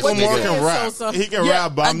trash. Macklemore nigga. can rap. So- He can Yeah,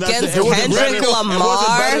 rap, but I'm not against saying it wasn't Kendrick better- It Lamar? wasn't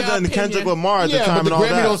better Your than Kendrick opinion. Lamar at the Yeah, time but the and all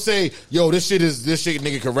Grammy don't that. say, "Yo, this shit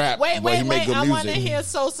nigga can rap." Wait, but he make good I want to music. hear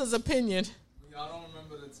Sosa's opinion. Y'all don't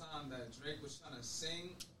remember the time that Drake was trying to sing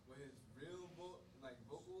with his real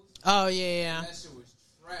vocals? Oh, yeah. That shit was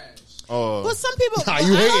trash. Oh, Well, some people, Nah, I you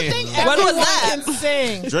don't hating. think When was everyone that? can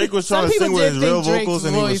sing. Drake was Some trying to people sing with did his real think Drake's vocals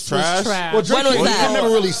and he was voice trash. Well, Drake When was he that? could never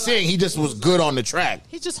really sing. He just was good on the track.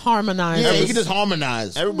 He just harmonized. Yeah, he could just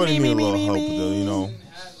harmonize. Everybody Me, needs a me, little me, help, me. though, you know.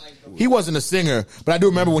 He wasn't a singer, but I do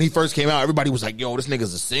remember when he first came out, everybody was like, "Yo, this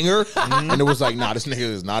nigga's a singer," and it was like, "Nah, this nigga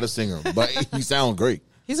is not a singer," but he sounds great.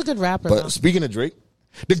 He's a good rapper. But though. speaking of Drake,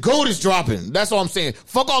 the GOAT is dropping. That's all I'm saying.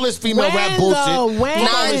 Fuck all this female When, rap bullshit. though? When?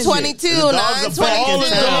 Fuck all this shit. 922, The dogs are back All in the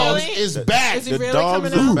 922. town. dogs is back. Is he The really dogs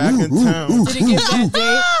coming are out? back in town. Did he give that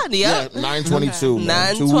date? Yeah, Yep. 922.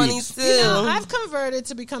 man. 2 weeks. 922. You know, I've converted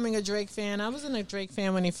to becoming a Drake fan. I wasn't a Drake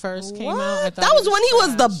fan when he first came out. I What? thought That was when he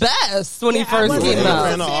was the trash. best when he I first wasn't came a out.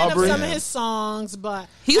 Atlanta fan of Aubrey. some of his songs, but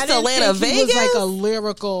He used I to didn't Atlanta think he was like Vegas? a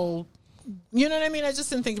lyrical. You know what I mean? I just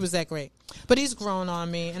didn't think he was that great. But he's grown on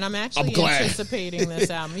me, and I'm actually I'm glad. anticipating this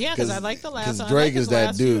album. Yeah, because I like the last 'cause one. Drake I like his is that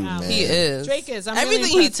last few dude, albums. man. He is. Drake is. I'm really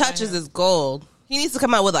Everything he impressed by touches him. is gold. He needs to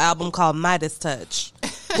come out with an album called Midas Touch.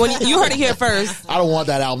 When you heard it here first. I don't want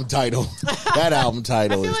that album title. That album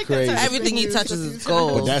title I feel is like crazy. that's Everything he used touches a few is times.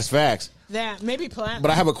 gold. But that's facts. That maybe platinum.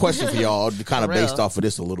 But I have a question for y'all, kind of For real. based off of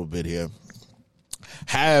this a little bit here.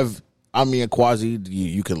 Quasi,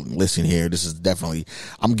 you can listen here. This is definitely,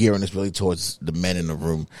 I'm gearing this really towards the men in the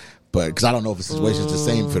room, but because I don't know if the situation's the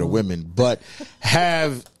same for the women. But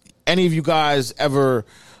have any of you guys ever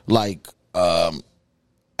like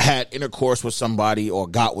had intercourse with somebody or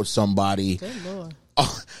got with somebody Good Lord.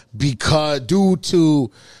 because due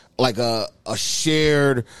to like a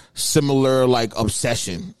shared similar like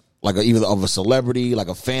obsession, like either of a celebrity, like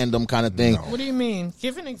a fandom kind of thing? What do you mean?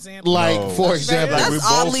 Give an example. Like, for example, Like, we That's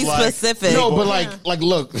both oddly like- specific. no, but like,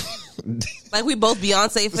 look, Like we both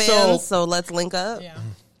Beyonce fans, so let's link up. Yeah.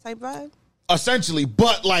 Type vibe. essentially,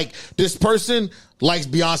 but like this person likes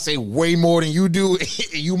Beyonce way more than you do.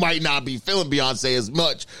 You might not be feeling Beyonce as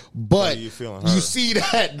much, but you feeling her. you see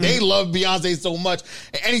that they love Beyonce so much.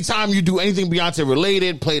 Anytime you do anything Beyonce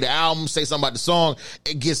related, play the album, say something about the song,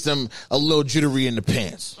 it gets them a little jittery in the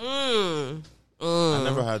pants. I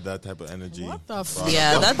never had that type of energy. What the fuck?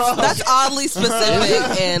 Yeah, that's oddly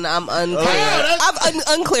specific, and I'm unclear. I'm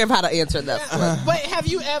unclear of how to answer that. But have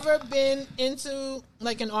you ever been into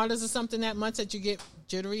like an artist or something that much that you get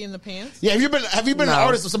jittery in the pants? Yeah, have you been an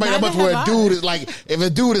artist or somebody that Neither much where a have dude I. is like, if a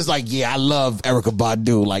dude is like, yeah, I love Erykah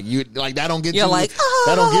Badu, like you, like that don't get You're you, like,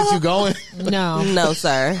 that don't get you going. No. No,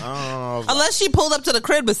 sir. Unless she pulled up to the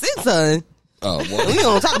crib to sing something. Oh, well. We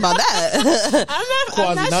don't talk about that. I'm not sure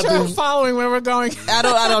I'm nothing. folling where we're going. I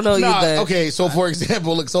don't know Nah, either. okay, so for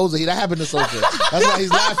example, look, Sosa, that happened to Sosa. That's why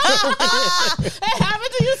he's laughing. It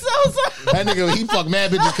happened to you, Sosa. That nigga, he fuck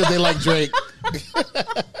mad bitches because they like Drake.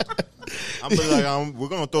 I'm like, we're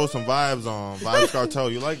gonna throw some vibes on Vibes Cartel.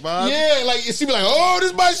 You like vibes? Yeah, like she be like, "Oh,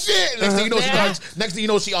 this is my shit." Next thing you know, next thing you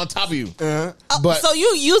know, she on top of you. But so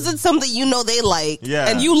you using something you know they like,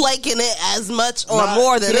 and you liking it as much or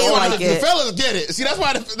more than they like it. The fellas get it. See, that's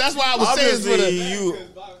why I was Obviously, saying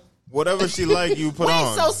whatever she like, you put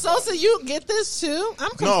on. So Sosa, you get this too? I'm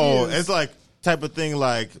confused. No, it's like type of thing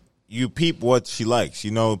like. You peep what she likes.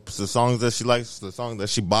 You know, the songs that she likes, the song that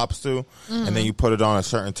she bops to, and then you put it on at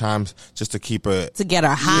certain times just to keep it. To get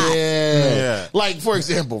her hot. Yeah. Like, for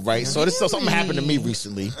example, right? So this something happened to me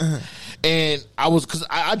recently. And I was, because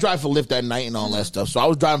I drive for Lyft at night and all that stuff. So I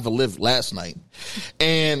was driving for Lyft last night.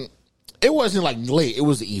 And it wasn't like late. It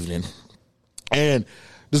was the evening. And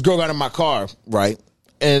this girl got in my car, right?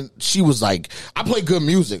 And she was like, I play good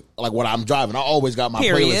music, like when I'm driving. I always got my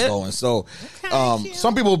playlist going. So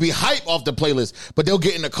some people will be hype off the playlist, but they'll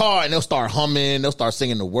get in the car and they'll start humming. They'll start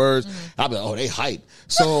singing the words. I'll be like, oh, they hype.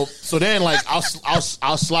 So then like I'll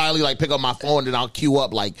slyly like pick up my phone and I'll queue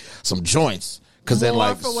up like some joints. Because then,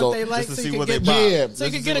 like, for what they like, just to so see you what can they buy. Yeah. So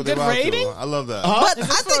you can get a good rating? I love that. But I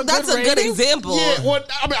think that's a good example. Yeah, well,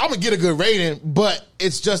 I mean, I'm going to get a good rating, but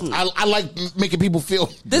it's just, I like making people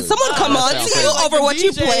feel. Did someone come on to you over what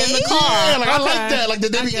you play in the car? Yeah, like I like that. Like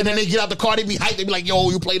and then they get out the car, they be hyped. They be like, "Yo,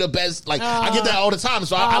 you play the best." Like I get that all the time,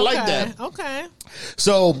 so I like that. Okay.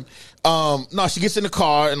 So, no, she gets in the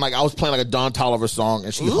car and like I was playing like a Don Toliver song,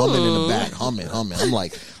 and she humming in the back, humming. I'm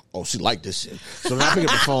like, oh, she like this shit. So then I pick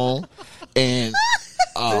up the phone and.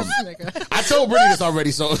 I told Brittany this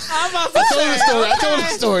already, so I told her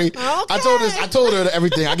the story. Okay. I told her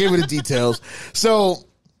everything. I gave her the details. So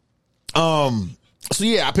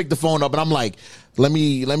yeah, I picked the phone up and I'm like, let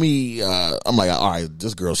me. I'm like, all right,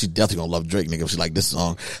 this girl, she definitely gonna love Drake, nigga. If she like this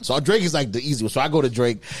song. So Drake is like the easy one. So I go to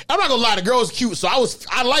Drake. I'm not gonna lie, the girl was cute, so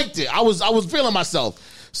I liked it. I was feeling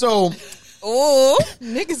myself. So. Oh,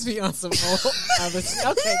 niggas be on some old other shit.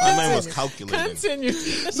 Okay, my man was calculating. Continue.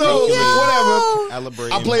 So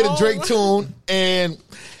whatever. I played a Drake tune and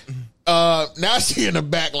now she in the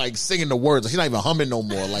back like singing the words. She's not even humming no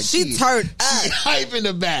more. Like she turned up. She hype in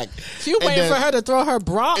the back. You waiting for her to throw her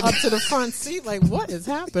bra up to the front seat? Like what is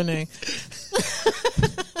happening?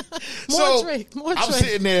 More Drake. I'm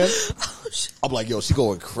sitting there. I'm like, yo, she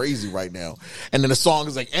going crazy right now. And then the song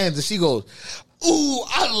is like ends and she goes, ooh,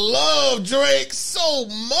 I love Drake so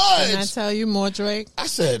much. Can I tell you more Drake? I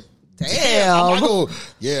said, damn. I go,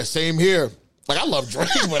 yeah, same here. Like, I love Drake,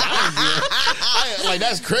 but like,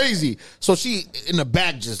 that's crazy. So she, in the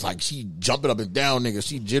back, just like, she jumping up and down, nigga.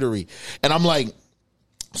 She jittery. And I'm like,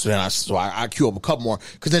 so then I queue up a couple more.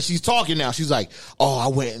 Because then she's talking now. She's like, oh, I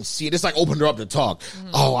went and see it. It's like opened her up to talk.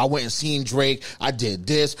 Oh, I went and seen Drake. I did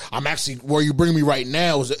this. I'm actually, where you bring me right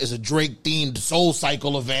now is a Drake-themed Soul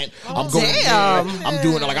Cycle event. I'm going there. I'm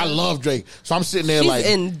doing it. Like, I love Drake. So I'm sitting there like.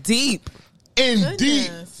 in deep.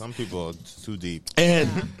 Some people are too deep. And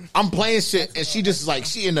I'm playing shit, and she just like,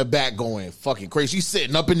 she in the back going fucking crazy. She's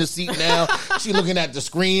sitting up in the seat now. She looking at the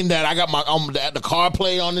screen that I got my the car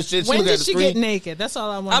play on the shit. When did she get naked? That's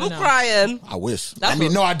all I want to know. I'm crying. I wish.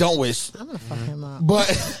 No, I don't wish. I'm gonna fuck him up. But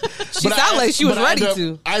she sounded like she was ready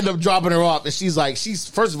to. I end up dropping her off, and she's like,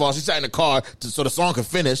 first of all, she sat in the car so the song could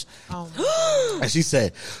finish. Oh. And she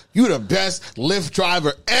said, "You the best Lyft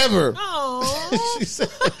driver ever." Oh. She said,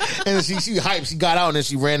 and she hyped. She got out and then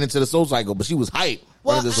she ran into the Soul Cycle, but she was hyped.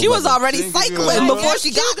 Well, she was already cycling before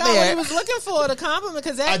she got there. What he was looking for, the compliment,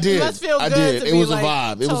 because that must feel good. It was a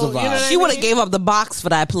vibe. It was a vibe. You know she would have gave up the box for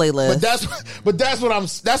that playlist. But that's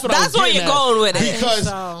where you're going with it. Because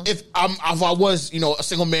if I was, a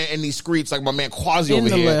single man in these streets, like my man Quasi over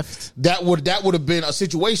here, lift. that would have been a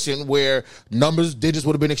situation where digits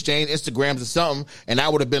would have been exchanged, Instagrams or something, and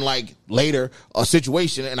that would have been like later a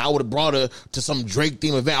situation, and I would have brought her to some Drake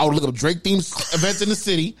theme event. I would look up Drake theme events in the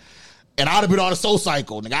city. And I'd have been on a Soul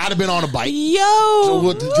Cycle. Nigga, I'd have been on a bike. Yo.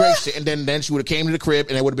 With the Drake shit. And then she would have came to the crib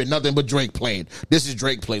and it would have been nothing but Drake playing. This is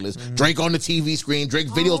Drake playlist. Mm-hmm. Drake on the TV screen. Drake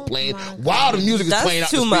videos playing. While the music is playing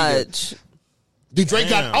out the speaker. That's too much. The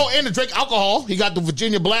Drake and the Drake alcohol. He got the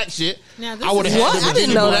Virginia Black shit. I would have had the Virginia I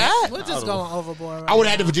didn't know Black. that. We're just going overboard. I would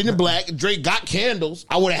have had the Virginia Black. Drake got candles.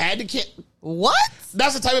 I would have had the What?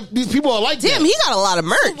 That's the type of these people are like. Damn, that. he got a lot of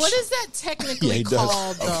merch. So what is that technically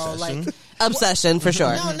called, though? Obsession? Like obsession for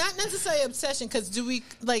sure. No, not necessarily obsession. Because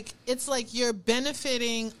it's like you're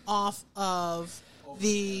benefiting off of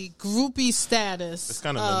the groupie status. It's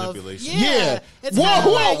kind of manipulation. Yeah. It's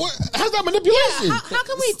how's that manipulation? How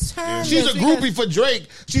can we turn? She's a groupie for Drake.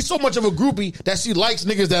 She's so much of a groupie that she likes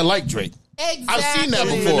niggas that like Drake. Exactly. I've seen that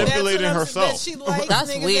before. Manipulating herself. That she likes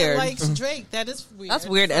That's niggas weird. That likes Drake. That is weird. That's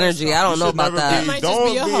weird energy. I don't know about that. Might just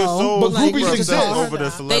Don't be a be hoe. so But groupies worked exist. up over the They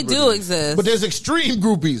celebrity. do exist. But there's extreme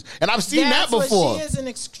groupies, and I've seen That's that before. What she is an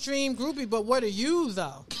extreme groupie, but what are you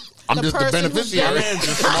though? I'm just the person who beneficiary. does- Man's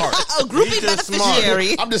just smart. A groupie He's just smart.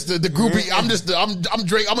 beneficiary. I'm just the groupie. I'm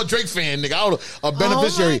Drake. I'm a Drake fan, nigga. A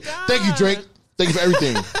beneficiary. God. Thank you, Drake. Thank you for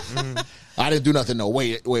everything. I didn't do nothing. No,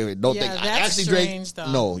 wait. Don't Yeah, think. that's Actually, strange, Drake.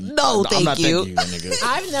 though. No, thank I'm not you. thanking you, nigga.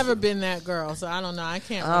 I've never been that girl, so I don't know. I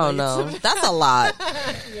can't. I don't relate know. to That's a lot.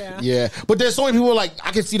 Yeah, but there's so many people like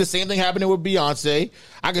I can see the same thing happening with Beyonce.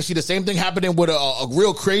 I can see the same thing happening with a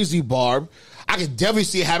real crazy Barb. I can definitely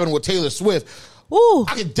see it happening with Taylor Swift. Ooh,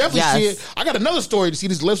 I can definitely see it. I got another story to see.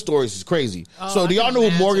 These live stories is crazy. So do I y'all can know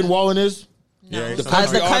who Morgan imagine. Wallen is? Yeah, The the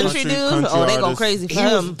country country dude. Oh, they go artist. crazy for He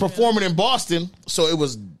was him. performing in Boston, so it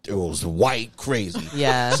was white crazy.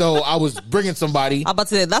 Yeah. So I was bringing somebody. I'm about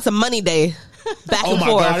to say that's a money day. Back Oh and my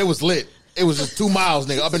forth. god, it was lit. It was just 2 miles,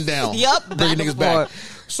 nigga, up and down. Yup, bringing back niggas and back.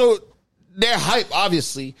 forth. So they're hype,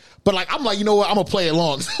 obviously, but like I'm like, you know what? I'm gonna play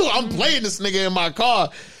along. So I'm playing this nigga in my car.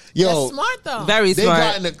 Yo, That's smart though. Very they smart.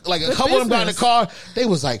 got in the, like a Good couple of them got in the business. car. They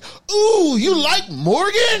was like, "Ooh, you like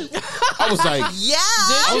Morgan?" I was like, Yeah.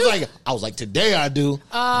 I was like, today I do.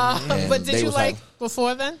 And But they did you was like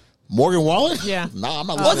before then? Morgan Wallen? Yeah. Nah, I'm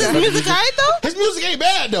not. Was his listening to music alright though? His music ain't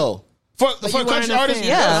bad though. For you a country weren't a artist, fan.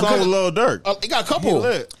 Yeah. Song with Lil Durk. He got a He couple.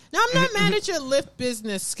 lit. No, I'm not mad at your lift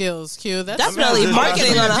business skills, Q. That's Definitely Man,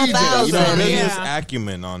 marketing on DJ, a you know what I thousand. mean? Got business Yeah.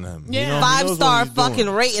 acumen on him. Yeah. You know, he knows what 5-star he's doing. fucking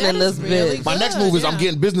rating in this really bitch. My next move is I'm yeah.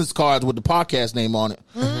 getting business cards with the podcast name on it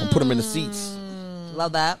and put them in the seats.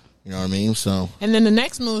 Love that. You know what I mean? So And then the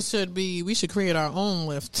next move should be we should create our own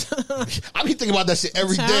lift. I be thinking about that shit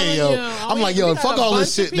every Telling day, yo. you, I'm we like, yo, got fuck a all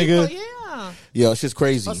this bunch shit, of people, nigga. Yeah, Yo, it's just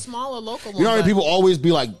crazy. a smaller local one. You know how many but- people always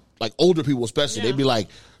be like older people especially, Yeah. they'd be like,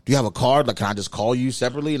 do you have a card? Like, can I just call you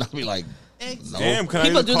separately? And I'll be like, Damn, can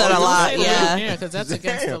People I do just that call a you? lot. Yeah. Yeah, because that's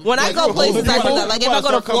against the When I Like, go you places, I do hold that. it. Like You if I about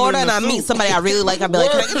go to to start Florida coming and in I the meet suit. somebody I really like, I'd be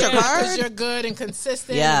like, can I get your because card? you're good and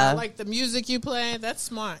consistent. Yeah. And I like the music you play. That's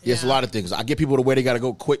smart. yeah, it's a lot of things. I get people to where they got to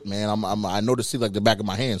go quick, man. I know the seat like the back of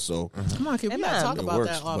my hand, so Come on, Q, we gotta Amen. talk It about works,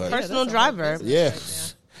 that. off but- air. Personal That's a whole driver.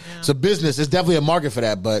 business yeah. It's a business. It's definitely a market for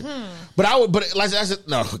that, but I would. But like I said,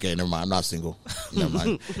 no. Okay, never mind. I'm not single. Never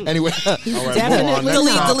mind. Anyway, All right, Definitely move on. Next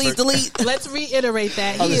Delete, topic. delete. Let's reiterate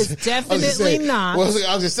that. I He was is just- I was just definitely saying- not. Well, I was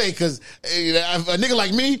gonna say because a nigga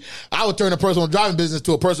like me, I would turn a personal driving business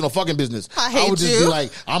to a personal fucking business. I hate would just you. be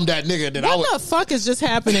like, I'm that nigga that I would. What the fuck is just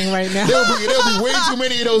happening right now? There'll be way too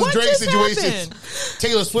many of those What Drake just situations. happened?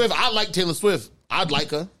 Taylor Swift, I like Taylor Swift. I'd like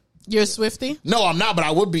her. You're a Swiftie No, I'm not, but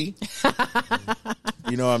I would be.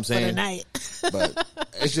 You know what I'm for the saying? night. But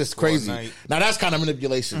it's just crazy. night. Now that's kind of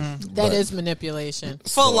manipulation. That is manipulation.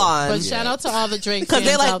 Full on. But shout out to all the Drake Because fans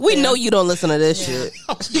they're like, out we there. know you don't listen to this shit.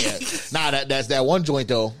 Yeah. Nah, that's that one joint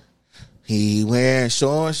though. He wears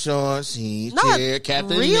short shorts. He Not cheer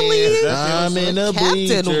Captain. really? There. I'm in the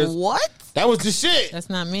bleachers. Captain, what? That was the shit. That's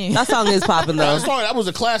not me. That song is popping though. That was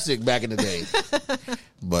a classic back in the day.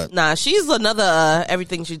 But Nah, she's another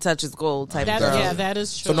everything she touches gold type That, girl. yeah, that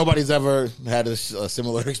is true. so nobody's ever had a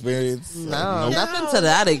similar experience. No, nothing to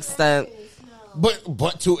that extent.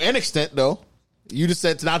 But to an extent though, you just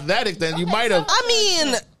said not to that extent. You might have. I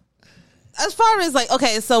mean, as far as like,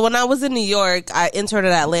 okay, so when I was in New York, I interned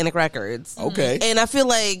at Atlantic Records. Okay. And I feel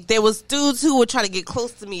like there was dudes who would try to get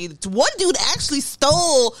close to me. One dude actually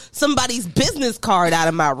stole somebody's business card out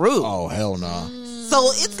of my room. Oh hell no. So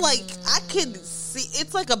it's like I could see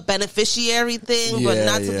it's like a beneficiary thing, but Yeah,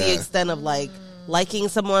 not to the yeah. extent of like liking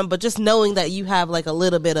someone, but just knowing that you have like a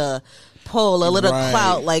little bit of pull, a little Right.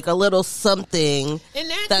 clout, like a little something In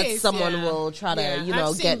that case, someone yeah. will try to, Yeah, you I've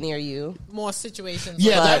know, seen get near you. more situations.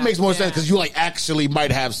 Yeah, like that makes more sense Yeah. because you like actually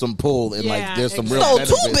might have some pull and Yeah, like there's some exactly. real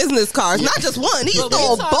Stole two benefit. business cards, not just one. He But stole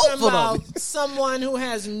we're both talking of them. about someone who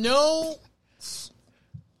has no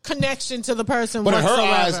connection to the person But in her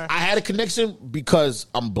whatsoever. eyes, I had a connection because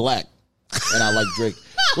I'm black and I like Drake.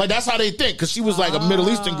 Like that's how they think because she was like a Middle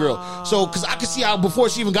Eastern girl. So because I could see how before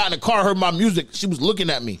she even got in the car, heard my music, she was looking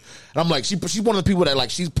at me, and I'm like, she's one of the people that like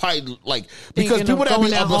she's probably like because Thinking of people that going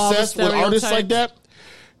be down all the obsessed with artists like stereotypes.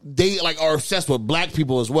 that, they like are obsessed with black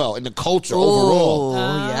people as well in the culture Oh, overall.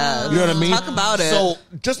 yeah. You know what I mean? Talk about it. So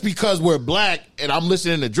just because we're black and I'm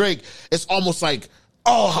listening to Drake, it's almost like,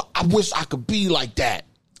 oh, I wish I could be like that.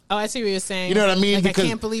 Oh, I see what you're saying. You know what I mean? Like, Because- I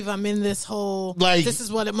can't believe I'm in this whole. Like this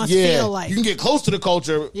is what it must yeah, feel like. You can get close to the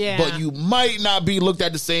culture, Yeah. but you might not be looked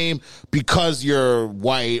at the same because you're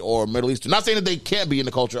white or Middle Eastern. Not saying that they can't be in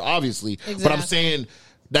the culture, obviously, but I'm Exactly. saying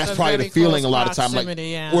that's A probably very the feeling close a lot of time. Like proximity,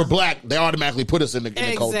 yeah. we're black, they automatically put us in the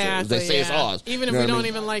culture. Exactly. They say it's yeah. ours. Even if You know we what I don't mean?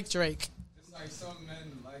 even like Drake.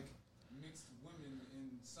 men like mixed women, and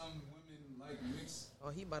some women like mixed. Oh,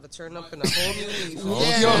 he about to turn up in a whole new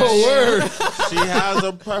league. Yo, word. She has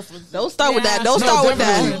a preference. Don't start with that. Don't start with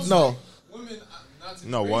that. No. Women, not to be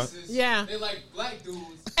No, what? racist, Yeah. they like black dudes.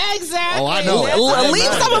 Exactly. Oh, I know. Leave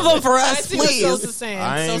some of them for I us, see what Sosa's please. saying.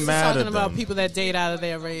 I ain't Sosa's mad talking at about them. people that date out of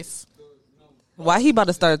their race. Why he about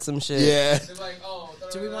to start some shit? Yeah. They're like, oh,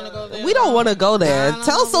 Do we want to go there? We don't want to go there. Nah, I don't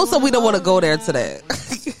Tell know. Sosa we don't want to go there today.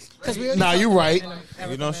 Because we already Nah, you talked right.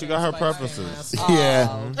 about You know, she got her preferences. Yeah.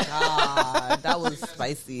 Oh, God. That was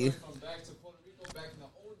spicy. from back to Puerto Rico, back in the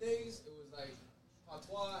old days, it was like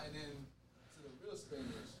patois, and then to the real Spanish.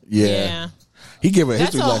 Yeah. He give a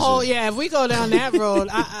That's history a whole, lesson. yeah, if we go down that road,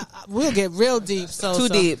 we'll get real deep. So Too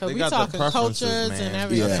deep. Cause They we got the talking preferences, cultures man. and That's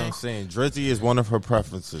everything. what I'm saying. Drizzy is one of her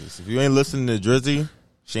preferences. If you ain't listening to Drizzy,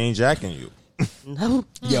 she ain't jacking you. No.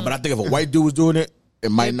 Yeah, but I think if a white dude was doing it, it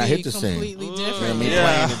might It'd not be hit the same. completely different.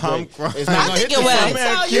 Yeah, Playing I'm it, crying. It's not I gonna think hit it the will. same.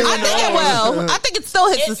 That's how you I think it will. I think it still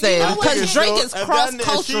hits the You know same what? because Drake is If that- cross if she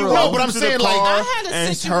cultural. No, but I'm walks to saying, the like, car I had a and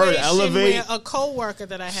her situation elevate. where a coworker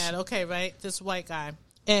that I had, okay, right, this white guy,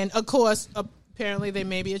 and of course, apparently they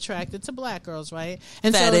may be attracted to black girls, right?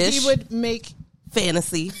 And Fetish. so he would make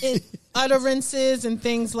Fantasy. utterances and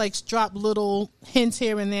things like drop little hints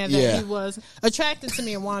here and there that Yeah. he was attracted to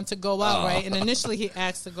me and wanted to go out, right? And initially he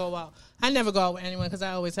asked to go out. I never go out with anyone because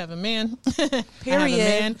I always have a man. I have a Period.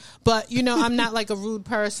 man. But, you know, I'm not like a rude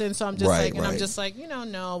person, so I'm just Right, like, and I'm right. just like, you know,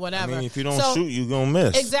 no, whatever. I mean, if you don't So- shoot, you gonna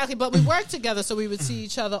miss. Exactly, but we worked together, so we would see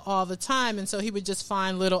each other all the time, and so he would just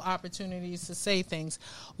find little opportunities to say things.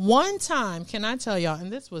 One time, can I tell y'all,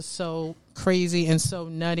 and this was so crazy and so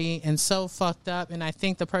nutty and so fucked up, and I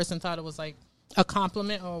think the person thought it was like a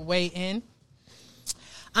compliment or a way in.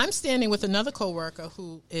 I'm standing with another coworker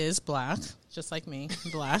who is black, just like me,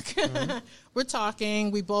 black. We're talking.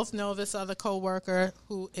 We both know this other coworker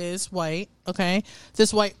who is white. Okay,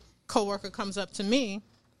 this white coworker comes up to me,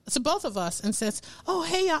 to both of us, and says, "Oh,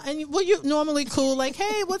 hey, y'all," and you're normally cool, like,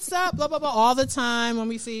 "Hey, what's up?" Blah blah blah, all the time when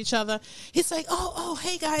we see each other. He's like, "Oh,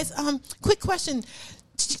 hey guys, quick question,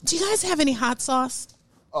 do you guys have any hot sauce?"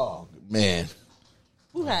 Oh, man.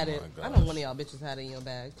 Who had it? I know one of y'all bitches had it in your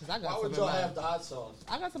bag because I got some in my. the hot sauce?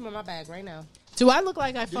 I got some in my bag right now. Do I look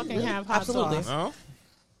like I fucking have hot Absolutely. sauce?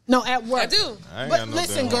 No, No, at work. I do. I ain't But got no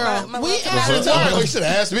listen, damn- girl, we You should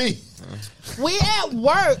have asked me. at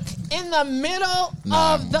work in the middle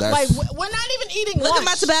Nah, of the that's- we're not even eating Look lunch. at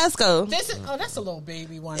my Tabasco. This is that's a little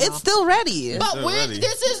baby one. It's still ready. but still ready.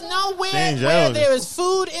 this is nowhere Change where out. there is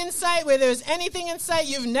food in sight, where there's anything in sight.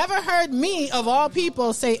 You've never heard me, of all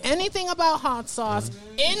people, say anything about hot sauce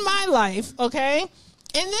in my life, okay?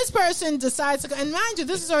 And this person decides to go, and mind you,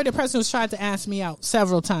 this is already a person who's tried to ask me out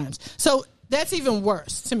several times. So that's even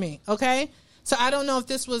worse to me, okay? So I don't know if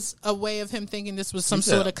this was a way of him thinking this was some You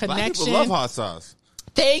said sort of black connection. people love hot sauce.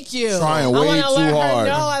 Thank you. Trying I way wanna too let hard.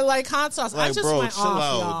 her know I like hot sauce. I Like, just bro, went chill off,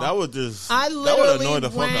 out. y'all. That would just. I that would literally annoy the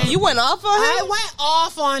fuck went- out of You went off on him? I went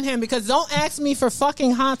off on him because don't ask me for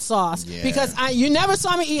fucking hot sauce Yeah. because you never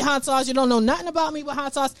saw me eat hot sauce. You don't know nothing about me with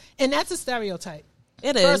hot sauce, and that's a stereotype.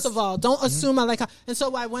 It is. First of all, don't assume I like hot. And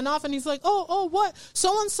so I went off, and he's like, "Oh, what?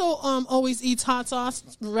 So and so always eats hot sauce,"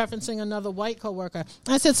 referencing another white coworker.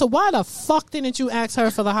 I said, "So why the fuck didn't you ask her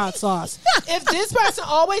for the hot sauce? If this person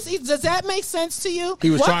always eats, does that make sense to you?" He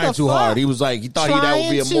was What trying the too fuck? hard. He was like, he thought that would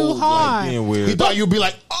be a Trying too move. hard. Being Like, weird. he thought you'd be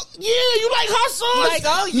like, "Oh, yeah, you like hot sauce? Like,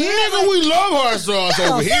 oh, yeah, Nigga, like- we love hot sauce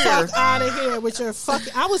over here. Fuck out of here with your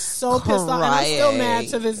fucking. I was so pissed off, and I'm still Crying. mad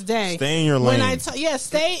to this day. Stay in your When lane.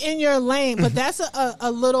 stay in your lane. But that's a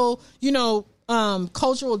little,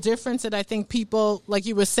 cultural difference that I think people, like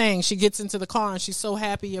you were saying, she gets into the car and she's so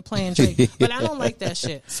happy you're playing Drake. But I don't like that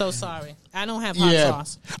shit. So sorry, I don't have hot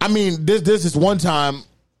sauce. I mean, this is one time.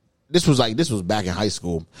 This was back in high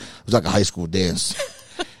school. It was like a high school dance,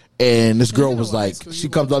 and this girl know was what high like, school she you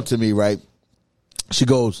comes up to me, right? She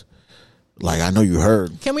goes, like, "I know you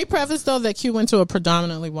heard." Can we preface though that Q went to a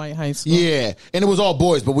predominantly white high school? Yeah, and it was all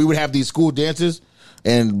boys, but we would have these school dances,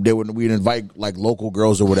 and we'd invite like local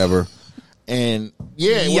girls or whatever. And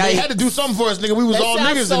yeah, when they had to do something for us, nigga, we was That all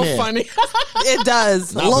sounds niggas so in there. funny. It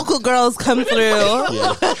does. Local girls come through.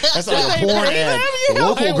 Yeah. That's like a porn pay ad. them? You know,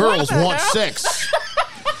 Local like, girls what the want hell? sex.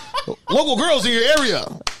 Local girls in your area.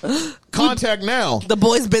 Contact now. The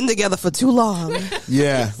boys been together for too long.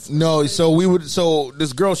 Yeah. No, so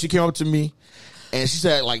this girl, she came up to me and she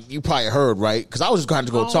said, like, you probably heard, right? Because I was just going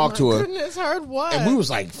to go talk to her. Goodness, heard what? And we was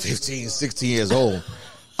like 15, 16 years old.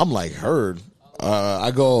 I'm like, heard.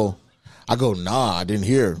 I go, nah, I didn't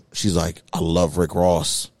hear. She's like, I love Rick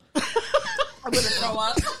Ross. I'm gonna throw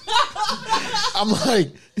up. I'm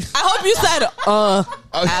like, I hope you said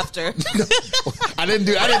after. I didn't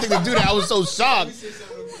think to do that. I was so shocked.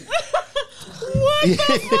 What the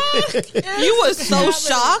fuck? You were so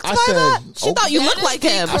shocked by that? She thought you looked like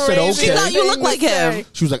him. I said, okay. She thought you looked like him.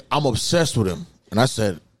 She was like, I'm obsessed with him. And I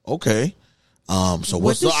said, okay. So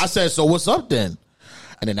what's up? I said, so what's up then?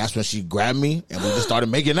 And then that's when she grabbed me and we just started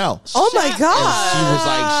making out. Oh my God.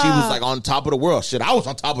 And she was like on top of the world. Shit, I was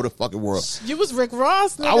on top of the fucking world. You was Rick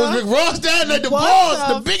Ross, nigga. I was Rick Ross, Dad, like the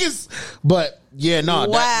boss, the biggest. But yeah, no,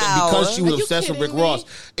 that because she was obsessed with Rick Ross,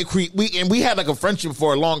 we had like a friendship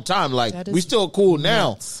for a long time. Like we still cool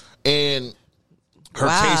now, and her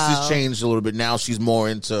taste has changed a little bit. Now she's more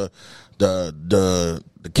into the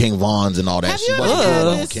King Vons and all that. She wasn't doing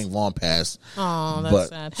well when King Von passed. Oh, that's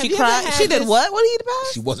sad. She cried. She did what when he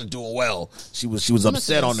passed? She wasn't doing well. She was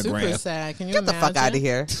upset on the gram. Sad. Can you Get the fuck out of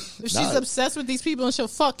here. She's obsessed with these people and she'll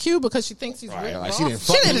fuck you because she thinks he's Rick Ross. She didn't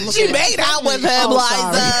fuck him. She made out with him,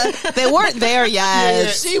 Liza. They weren't there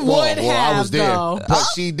yet. She would have. I was there, but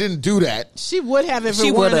she didn't do that. She would have if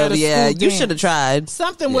she would have. Yeah, you should have tried.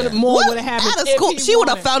 Something would have happened. Out of school, she would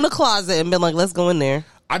have found a closet and been like, "Let's go in there."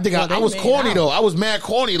 I think I was corny though. I was mad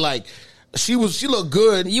corny. Like she looked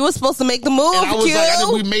good. You were supposed to make the move. And I was like, I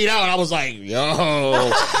think we made out. And I was like,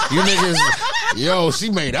 yo, you niggas, she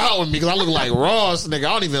made out with me because I look like Ross, nigga.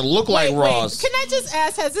 I don't even look like Ross. Can I just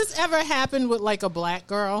ask, has this ever happened with like a black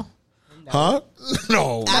girl? Huh?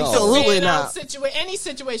 No, absolutely not. Any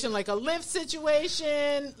situation, like a lift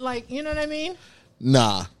situation, like, you know what I mean?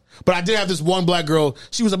 Nah, but I did have this one black girl.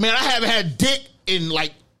 She was like, man, I haven't had dick in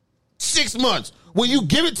like 6 months. Will you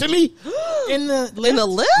give it to me? In the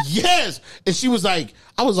lift? Yes. And she was like,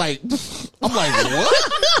 I'm like, what? I'm like,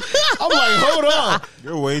 hold on.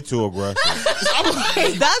 You're way too aggressive. I'm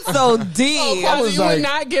like, that's so deep. I was like, would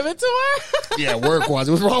not give it to her? Yeah,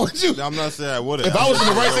 work-wise. What's wrong with you? I'm not saying I wouldn't. If I was in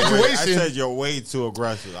the right situation. I said you're way too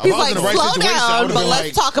aggressive. He's like, slow down, but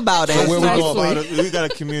let's talk about it. So where we going? We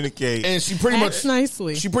got to communicate. And she pretty much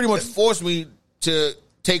forced me to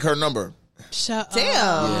take her number.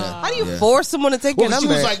 Damn. How do you force someone to take your number?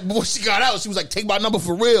 She was like, when she got out, she was like, take my number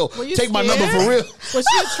for real. Take my number for real. Was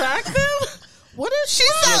she attractive? What is she?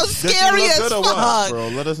 Sounds scary as fuck, bro.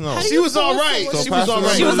 Let us know. She was all right. She was all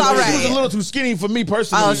right. She was a little too skinny for me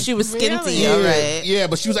personally. Oh, she was skinty. All right. Yeah,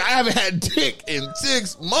 but she was like, I haven't had dick in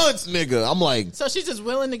 6 months, nigga. I'm like, so she's just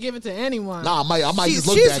willing to give it to anyone. Nah, I might just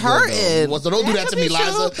look she's that hurting. good. So don't do that to me,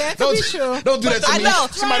 Liza. Don't do that to me. I know.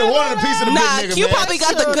 She might have wanted a piece of the big nigga. You probably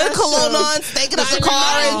got the good cologne on, staking up the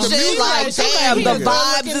car and shit. Like, damn, the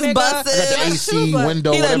vibes is busted. The AC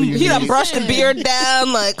window. He done brushed the beard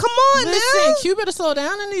down. Like, come on, listen, Q better slow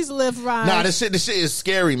down in these lift rides. Nah, this shit is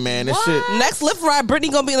scary, man. This shit. Next lift ride,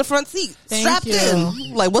 Brittany gonna be in the front seat, strapped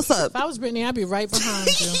in. Like, what's up? If I was Brittany, I'd be right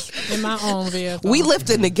behind you in my own vehicle. We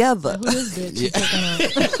lifting together. Who is bitch? Yeah.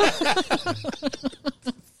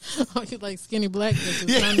 Oh, you like skinny black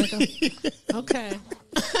bitches? Yeah. Okay.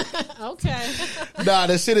 Okay. Nah,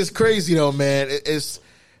 this shit is crazy though, man.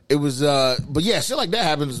 It was, but yeah, shit like that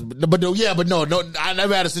happens. But no, I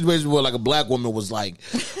never had a situation where like a black woman was like,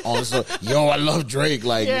 "Oh, so, yo, I love Drake."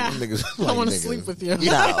 Like, niggas, I want to sleep with you.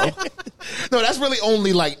 No, that's really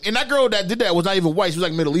only like, and that girl that did that was not even white. She was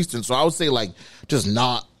like Middle Eastern. So I would say like, just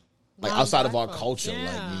not like outside of our culture. Yeah.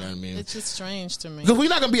 Like, you know what I mean? It's just strange to me because we're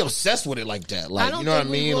not gonna be obsessed with it like that. Like, you know what I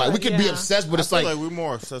mean? Like, we could be obsessed, but it's like we're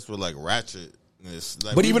more obsessed with like ratchet.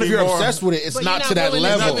 Like, but even if you're obsessed with it, it's not to that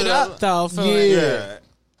level. It up, though, yeah.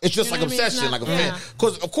 It's just like obsession, like a fan.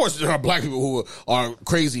 Because, of course, there are black people who are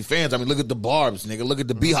crazy fans. I mean, look at the Barbs, nigga. Look at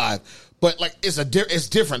the Beehive. But, like, it's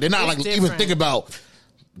different. They're not, even thinking about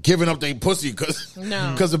giving up their pussy because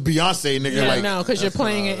of Beyonce, nigga. Yeah, like, no, because you're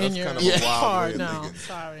playing it in your car. No,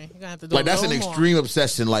 sorry. You're going to have to do like, that's an extreme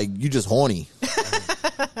obsession. Like, you just horny.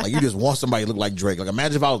 Like, you just want somebody to look like Drake. Like,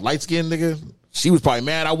 imagine if I was light-skinned, nigga. She was probably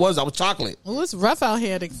mad. I was chocolate. Well, it's rough out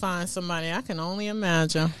here to find somebody. I can only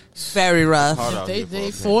imagine. Very rough.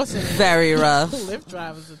 They forcing it. Very rough. Lyft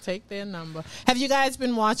drivers to take their number. Have you guys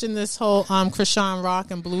been watching this whole Krishan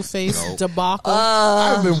Rock and Blueface debacle?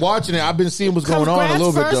 I've been watching it. I've been seeing what's going on a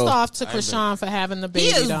little bit, though. First off to Krishan for having the baby.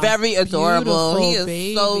 He is very adorable. Beautiful he is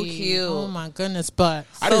baby. so cute. Oh, my goodness. But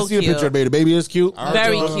I didn't see a picture of the baby. The baby is cute.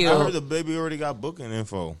 Very cute. I heard the baby already got booking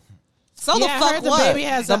info. So the fuck what?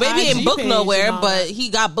 The baby ain't booked nowhere, but he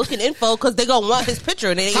got booking info because they gonna want his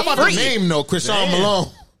picture and it ain't free. How about the name though? Krishan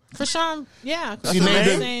Malone. Krishan, yeah. She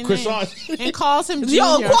named him Krishan. And calls him Junior.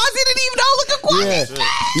 Yo, Quasi didn't even know. Look at Quasi.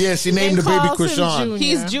 Yeah, she named the baby Krishan.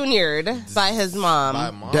 He's juniored by his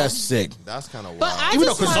mom. That's sick. That's kind of wild. But even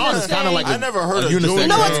though Krishan is kind of like I never heard of unisex. You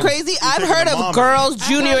know what's crazy? I've heard of girls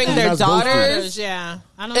junioring their daughters. Yeah.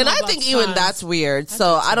 I don't know about think even sons. that's weird.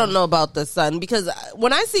 So I don't know about the son, because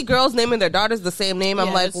when I see girls naming their daughters the same name, I'm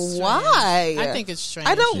Yeah, like, it's strange. why? I think it's strange.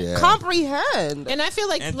 I don't comprehend. And I feel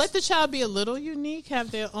like let the child be a little unique,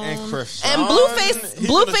 have their own. And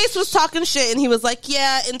Blueface was talking shit, and he was like,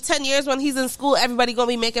 yeah, in 10 years when he's in school, everybody gonna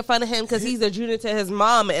be making fun of him because he's a junior to his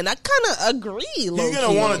mom. And I kind of agree. He's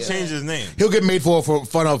gonna want to change his name. He'll get made for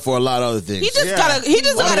fun of for a lot of other things. He just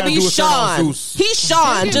gotta be Sean. He's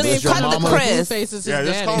Sean. Just cut the Chris. Yeah,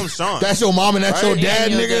 just call him Sean. That's your mom and that's your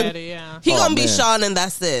dad, nigga. Daddy, yeah. He gonna be man. Sean, and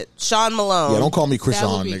that's it. Sean Malone. Yeah, don't call me Chris That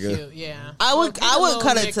would Sean, be nigga. cute, yeah. I would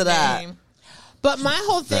cut it to that. But my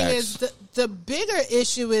whole thing Facts. is the bigger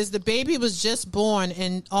issue is the baby was just born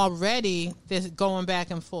and already they're going back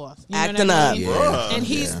and forth. You know Acting what I up. mean? Yeah. And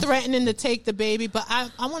he's threatening to take the baby. But I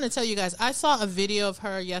want to tell you guys, I saw a video of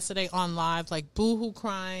her yesterday on live, like boo-hoo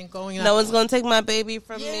crying, going up. No one's gonna take my baby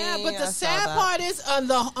from me. Yeah, but the I saw sad that. part is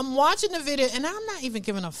I'm watching the video and I'm not even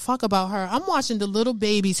giving a fuck about her. I'm watching the little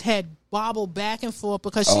baby's head wobble back and forth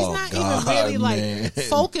because she's not God, even really man. like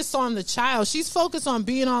focused on the child. She's focused on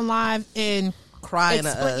being on live and Crying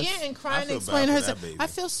at us. Yeah, and crying I and feel explaining bad for herself. that baby. I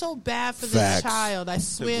feel so bad for Facts. this child. I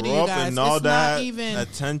swear to Grow you up guys, and all it's that not even.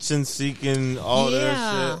 attention seeking, all Yeah.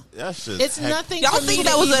 that shit. That shit. It's nothing. Y'all for me think to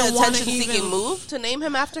that was even an wanna attention-seeking even- move to name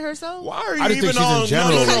him after herself? Why are you I just even think she's in on? general.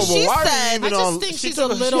 No, Because but she why are said- you even I just on? think She she's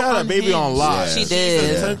took a little She had a baby on unhinged. live. She She's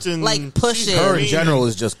did. attention, Like, pushing. she's Her in mean. general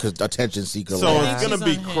is just attention seeker. So like, it's gonna She's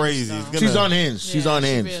be unhinged, crazy. though. It's gonna, she's unhinged. She's Yeah,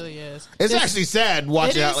 unhinged. She really is. It's There's- actually sad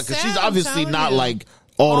watching It out is because sad, she's I'm obviously telling not you. like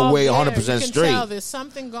all the way there. 100% You can straight. tell there's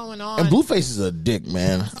something going on. And Blueface is a dick,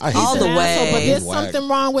 man. I hate All that. the He's an way. asshole, but there's He's whack. something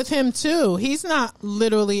wrong with him too. He's not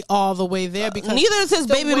literally all the way there because Neither is his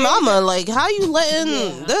the baby way mama. that- Like, how you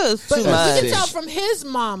letting this But too you much? can tell from his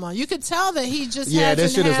mama. You could tell that he just Yeah, that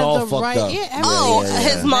hasn't shit is had all the fucked right. up. Yeah, Yeah, Oh, yeah,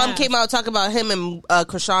 his mom Yeah. came out talking about him and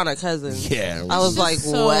Krishana cousins. Yeah. I was It's like,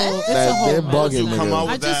 just so- what? it's a That- whole they're mess. bugging, Like, nigga. come out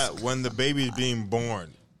I with just- that when the baby's being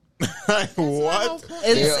born. Like what?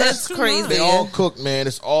 It's too crazy. much. They all cook, man.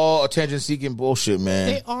 It's all attention seeking bullshit, man.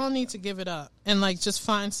 They all need to give it up and like just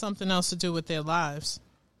find something else to do with their lives.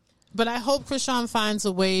 But I hope Krishan finds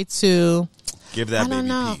a way to Give I that don't baby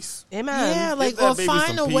know. peace. Amen. yeah, like that or baby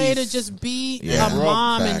find a some way to peace. just be Yeah. a Grow up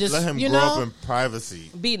mom and facts. just Let him you grow know. up in privacy.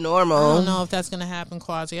 Be I normal. don't know if that's going to happen,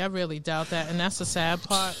 Quasi. I really doubt that. And that's the sad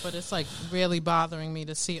part, but it's like really bothering me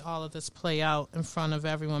to see all of this play out in front of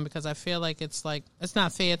everyone because I feel like it's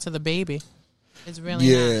not fair to the baby. It's really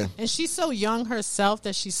Yeah. not. And she's so young herself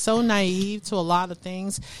that she's so naive to a lot of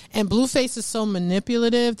things. And Blueface is so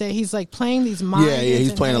manipulative that he's like playing these mind Yeah, games he's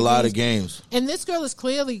and playing a lot of games. games. And this girl is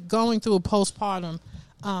clearly going through a postpartum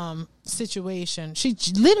situation. She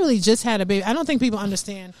literally just had a baby. I don't think people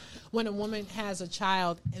understand when a woman has a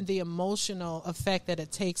child and the emotional effect that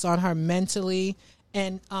it takes on her mentally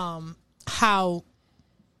and how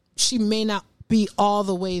she may not be all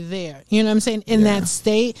the way there. You know what I'm saying? In that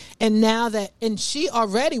state. And now that, and she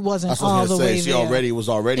already wasn't That's what I all was the gonna way say. She there. already was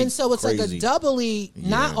already And so it's like crazy. a doubly,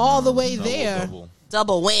 not all the way there.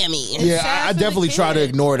 Double whammy. Yeah, sad I for the definitely try to kid.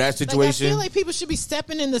 ignore that Like, I situation. feel like people should be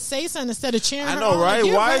stepping in to say something instead of cheering I her know, on. right? Like,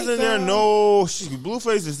 you're Why right, isn't there girl.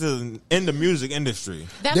 Blueface is still in the music industry.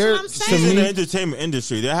 That's There- what I'm to She's in saying. the entertainment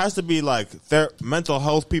industry. There has to be like mental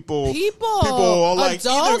health people. People, or like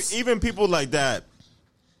adults. even people like that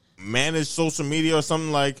manage social media or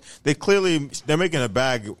something. Like they're making a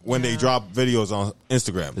bag when they drop videos on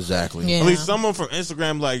Instagram. Exactly. Yeah. At least someone from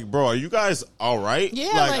Instagram, like, bro, are you guys all right? Yeah,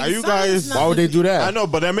 like, like, are you something's guys? not- Why would they do that? I know,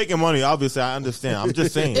 but they're making money. Obviously, I understand. I'm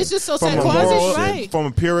just saying. It's just so from sad. a Quasi's moral, right. from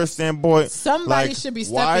a purist standpoint. Somebody like, should be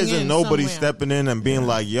Why stepping isn't in nobody somewhere. stepping in and being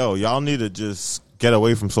like, yo, y'all need to just get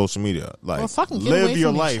away from social media. Like, Or fucking get live away your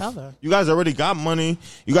from each life. other. You guys already got money.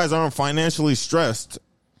 You guys aren't financially stressed.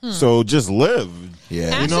 So just live. Yeah.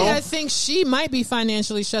 Actually, You know? I think she might be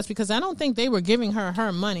financially stressed because I don't think they were giving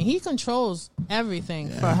her money. He controls everything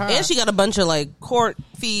for her. And she got a bunch of like court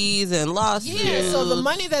fees and lawsuits. yeah, so the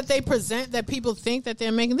money that they present that people think that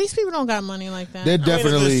they're making, these people don't got money like that. They're I mean, if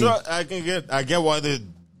definitely. it's I get why the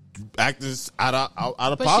actors out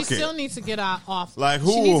of but pocket. she still needs to get out off. Like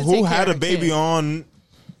she needs to who take had care a of baby kids. on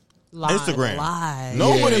Live. Instagram? Live.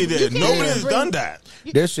 Nobody Yeah. did. You can't Nobody even has bring- done that.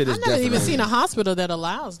 Their shit is I've never even definitely- seen a hospital that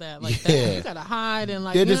allows that. Like Yeah. that. You gotta hide and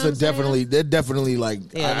like. They're you know just what I'm saying? they're definitely like,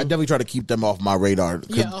 Yeah. I definitely try to keep them off my radar. 'Cause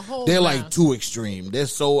Yeah, a whole they're lot. like too extreme. They're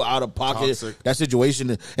so out of pocket. Toxic. That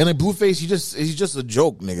situation. And like Blueface, he's just a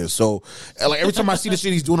joke, nigga. So like every time I see the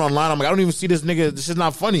shit he's doing online, I'm like, I don't even see this nigga. This is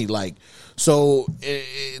not funny. Like, so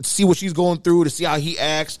see what she's going through, to see how he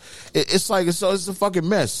acts. It's like, it's a fucking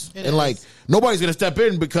mess. It and like is. nobody's gonna step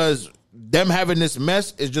in because them having this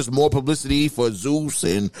mess is just more publicity for Zeus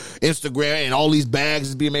and Instagram and all these bags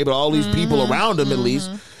is being made by all these people around them at least.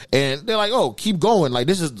 And they're like, oh, keep going. Like,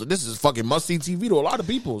 this is fucking must-see TV to a lot of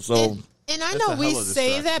people. So... And I know we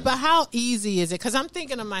say that, but how easy is it? Because I'm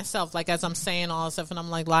thinking of myself, like, as I'm saying all this stuff, and I'm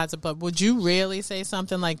like, Liza, but would you really say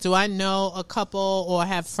something? Like, do I know a couple or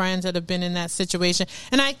have friends that have been in that situation?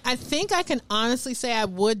 And I think I can honestly say I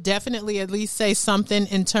would definitely at least say something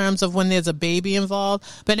in terms of when there's a baby involved.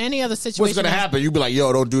 But any other situation... What's going to happen? You'd be like,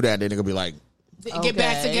 yo, don't do that. Then they're going to be like... Get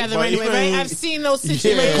back together But anyway, even- right? I've seen those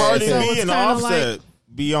situations. Cardi so B it's and kinda Offset like-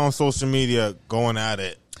 be on social media going at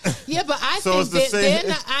it. Yeah, but I So think it's the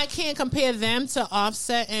same- I can't compare them to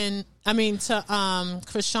Offset and to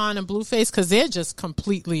Krishan and Blueface because they're just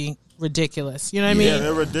completely ridiculous. You know what I mean? Yeah,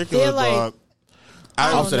 they're ridiculous. They're like, but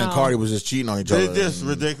I Offset and know. Cardi was just cheating on each other. they're just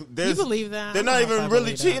ridiculous. You believe that? They're I not don't know even if I really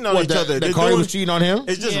believe that. cheating on What, each other. that They're Cardi doing- was cheating on him?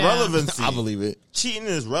 It's just Yeah. relevancy. I believe it. Cheating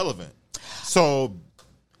is relevant. So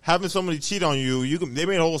having somebody cheat on you, they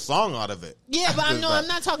made a whole song out of it. Yeah, but I'm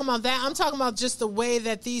not talking about that. I'm talking about just the way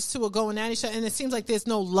that these two are going at each other, and it seems like there's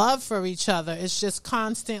no love for each other. It's just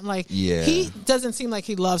constant. Like, Yeah. he doesn't seem like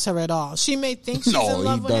he loves her at all. She may think she's No, in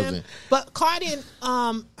love he with him, doesn't. but Cardi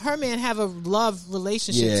and her man have a love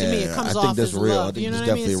relationship. To me, it Yeah, comes I think off that's as real. I love. think You know it's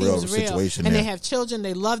what I mean? It definitely a real seems real. situation And there. they have children.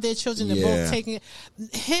 They love their children. They're Yeah. both taking it.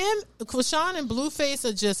 Him, Krishan, and Blueface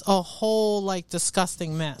are just a whole like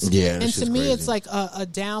disgusting mess. Yeah, and that's to just me, crazy. it's like a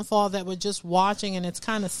downfall that we're just watching, and it's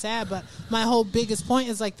kind of sad. But my whole biggest point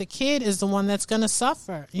is like the kid is the one that's going to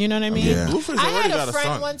suffer. You know what I mean? Yeah. Blueface I already had got a a friend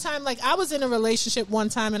son. one time, like I was in a relationship one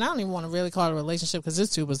time, and I don't even want to really call it a relationship because this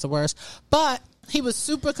dude was the worst. But he was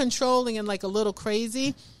super controlling and like a little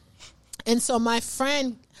crazy. And so my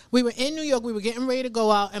friend, we were in New York, we were getting ready to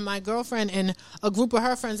go out, and my girlfriend and a group of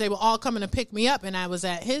her friends, they were all coming to pick me up, and I was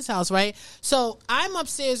at his house, right? So I'm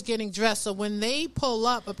upstairs getting dressed. So when they pull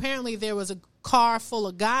up, apparently there was a car full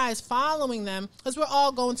of guys following them because we're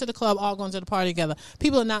all going to the club, all going to the party together.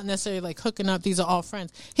 People are not necessarily like hooking up. These are all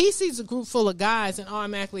friends. He sees a group full of guys and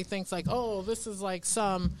automatically thinks like, oh, this is like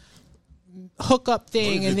some hookup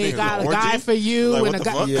thing, and they got a guy for you Like, and a what the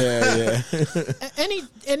guy. fuck? Yeah.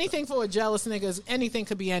 Anything for a jealous nigga, anything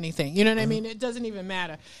could be anything. You know what I mean? It doesn't even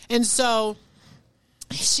matter. And so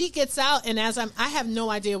she gets out, and I have no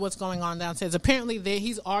idea what's going on downstairs. Apparently,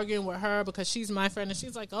 he's arguing with her because she's my friend, and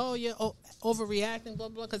she's like, "Oh, you're overreacting, blah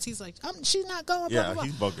blah." Because he's like, "She's not going." Blah, Yeah, blah, blah.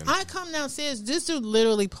 he's bugging. I come downstairs. This dude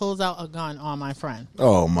literally pulls out a gun on my friend.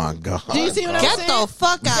 Oh, my God. Do you see what I'm Get saying? the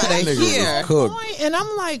fuck out That of nigga was here. cooked. And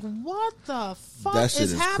I'm like, what the fuck That shit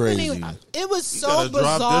is is happening? crazy. It was You so gotta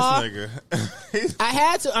bizarre. drop this nigga. I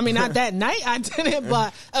had to. I mean, not that night I didn't,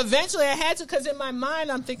 but eventually I had to because in my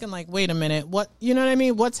mind I'm thinking like, wait a minute, what? You know what I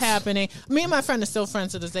mean? What's happening? Me and my friend are still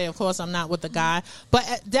friends to this day. Of course, I'm not with the guy,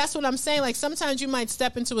 but that's what I'm saying. Like sometimes you might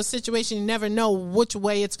step into a situation, you never know which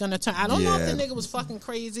way it's gonna turn. I don't know if the Yeah. nigga was fucking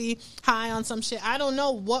crazy, high on some shit. I don't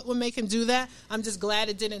know what would make him do that. I'm just glad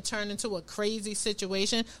it didn't turn into a crazy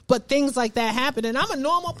situation. But things like that happen, and I'm a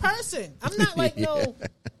normal person. I'm not like no.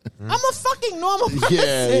 I'm a fucking normal person.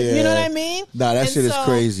 Yeah. You know what I mean? Nah, that And shit is so,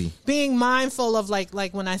 crazy. Being mindful of like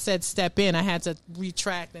when I said step in, I had to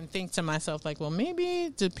retract and think to myself like, well,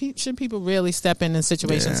 maybe should people really step in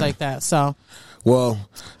situations Yeah. like that? So, Well,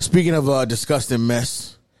 speaking of disgusting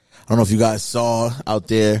mess, I don't know if you guys saw out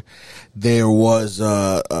there was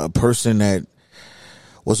a person that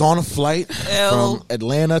was on a flight from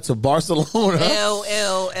Atlanta to Barcelona.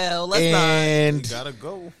 Let's And Gotta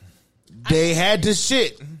go. they had to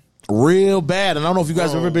shit real bad. And I don't know if you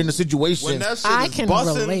guys have ever been in a When situation. that shit I is can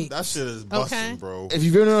busting, relate. that shit is busting, Okay. bro. If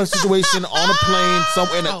you've been in a situation on a plane,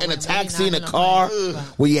 in a maybe taxi, in not a in a car, plane.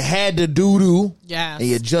 where you had to doo-doo, Yes. and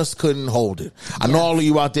you just couldn't hold it. I know all of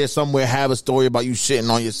you out there somewhere have a story about you shitting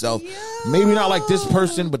on yourself. Maybe not like this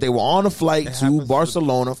person, but they were on a flight to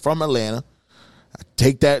Barcelona from Atlanta.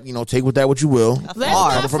 Take that, take with that what you will. Let's Coming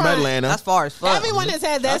not from front. Atlanta. That's far as fuck. Everyone has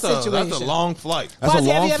had that situation. That's a long flight. That's a Boss,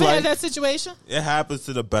 have long you ever flight. had that situation? It happens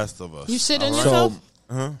to the best of us. You shit in all right? yourself?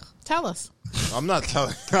 So, Tell us. I'm not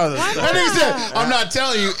telling. Why that nigga said, I'm not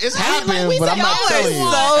telling you. It's happening, but I'm not telling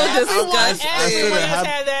you. Everyone has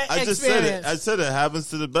had that I just said it. experience. I said it happens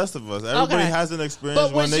to the best of us. Everybody Okay. has an experience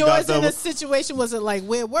But when was they got yours in a the. situation? Was it like,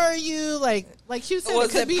 where were you? Like you said, Was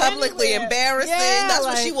it could it be publicly anywhere. embarrassing? Yeah, That's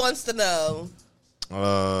what like- she wants to know.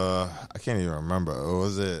 I can't even remember. What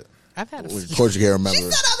was it? I've had a Of course you can't She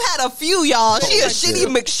remember. said I've had a few, y'all. She a shitty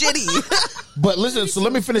McShitty. But listen, so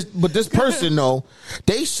let me finish. But this person, though,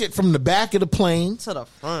 they shit from the back of the plane To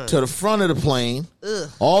the to the front of the plane,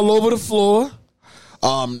 all over the floor,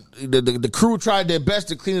 The crew tried their best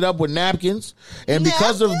to clean it up with napkins, and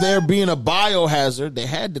because of there being a biohazard, they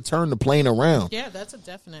had to turn the plane around. Yeah, that's a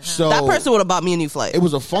definite. So That person would have bought me a new flight. it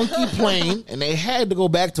was a funky plane, and they had to go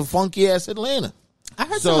back to funky ass Atlanta. I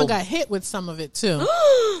heard someone got hit with some of it too.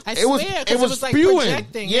 I It was swear, it was like spewing.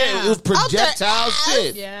 projecting. Yeah, it was projectile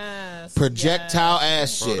shit. Yes. Projectile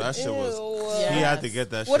ass Bro, shit. that shit was. Yes. He had to get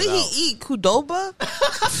that What shit did out. he eat? Kudoba?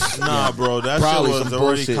 Nah, bro, that Probably shit was some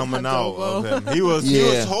already bullshit. coming out of him. He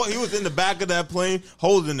was in the back of that plane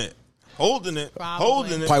holding it. Probably.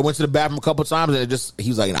 Holding it. Probably went to the bathroom a couple times, and he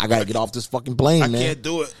was like, I gotta get off this fucking plane, I man. can't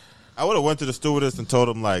do it. I would have went to the stewardess and told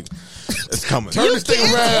him like, it's coming. Turn this thing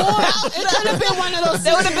around. It could have been one of those.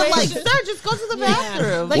 They would have been like, situations. sir, just go to the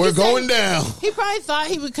bathroom. Like We're you said, going down. He probably thought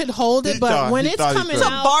could hold it, He but thought- when he it's thought he coming could.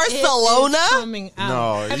 out, To Barcelona? it is coming out.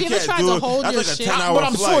 No, Have you you ever can't tried do to it. hold That's your like a shit? 10-hour But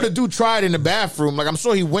I'm sure flight. the dude tried in the bathroom. Like I'm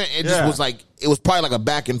sure he went. It just was like it was probably like a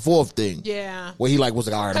back and forth thing. Yeah. Where he was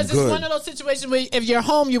like, all right, I'm Because it's one good. of those situations where if you're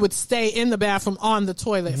home, you would stay in the bathroom on the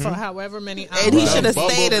toilet for however many hours. And he Right. should have Bubble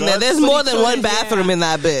stayed in there. guts. There's But more he than one couldn't, bathroom in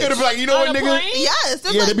that bitch. It'd be like, you know On what, a nigga? plane? Yes,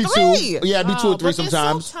 there's Yeah, like there'd be three. two. Yeah, it'd be two or three but they're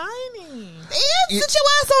sometimes. so tiny. And sit your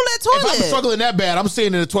ass on that If I'm toilet. struggling that bad, I'm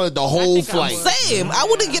staying in the toilet the whole think I flight. would. Same. I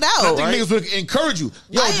wouldn't get I out. think niggas would encourage you.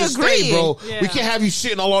 Yo, I just agree. stay, bro. Yeah. We can't have you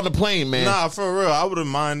shitting all on the plane, man. Nah, for real. I wouldn't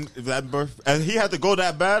mind if that birth. And he had to go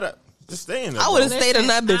that bad. Just stay in there. I bro. would have stayed in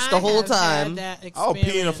that bitch the I whole have had time. that I'll pee in a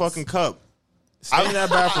experience. fucking cup. Stay in that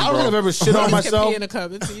bathroom, I don't bro. think I've ever shit on You can myself. pee in a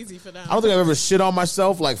cup. It's easy for them. I don't think I've ever shit on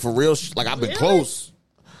myself, like for real. Like I've been Really? close.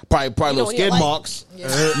 Probably You know, little when skid you're like- marks. You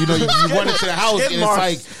know, you run into the house Skid and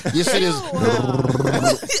marks. it's like you see this.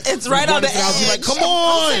 It's right on the You're like, edge. come I'm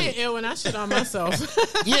on. saying ill when I shit on myself.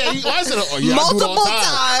 Yeah, Liza, I do it all Multiple the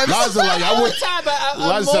time. times. Liza, like I All would. the time, but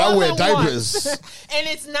Liza said I more wear than diapers. once. And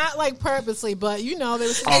it's not like purposely, but you know, there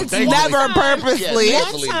was Oh, It's thankfully. never purposely.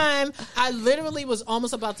 Yeah, one time I literally was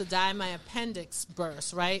almost about to die. My appendix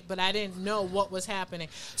burst, right? But I didn't know what was happening.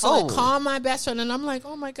 So Oh. I called my best friend and I'm like,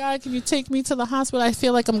 oh my God, can you take me to the hospital? I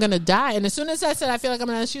feel like I'm going to die. And as soon as I said, I feel like I'm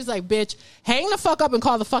going to die, she was like, bitch, hang the fuck up and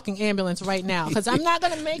call the fucking ambulance right now. Because I'm not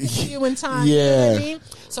going to make it to you in time. You know what Yeah. I mean?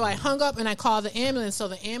 So I hung up and I called the ambulance. So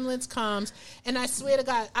the ambulance comes and I swear to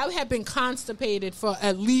God, I had been constipated for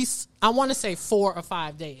at least, I want to say 4 or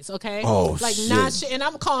 5 days. Okay. Oh, like shit. not shit. And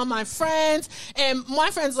I'm calling my friends and my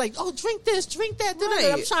friends like, oh, drink this, drink that. Right.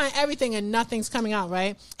 I'm trying everything and nothing's coming out,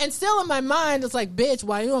 right? And still in my mind, it's like, bitch,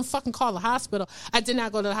 why you don't fucking call the hospital? I did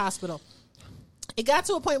not go to the hospital. It got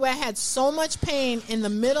to a point where I had so much pain in the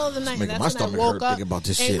middle of the night. making And my that's when I stomach woke hurt up. thinking about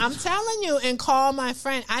this and shit. I'm telling you, and called my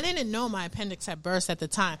friend. I didn't know my appendix had burst at the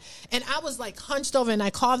time. And I was like hunched over and I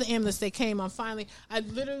called the ambulance. They came. I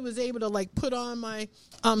literally was able to like put on my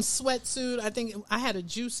sweatsuit. I think I had a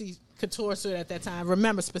Juicy Couture suit at that time. I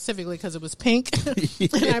remember specifically because it was pink.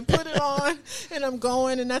 And I put it on and I'm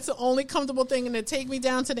going, and that's the only comfortable thing. And they take me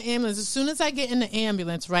down to the ambulance. As soon as I get in the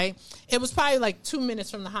ambulance, right, it was probably like 2 minutes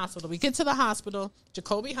from the hospital. We get to the hospital,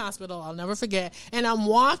 Jacoby Hospital, I'll never forget. And I'm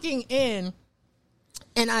walking in,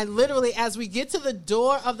 and I literally, as we get to the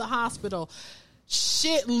door of the hospital,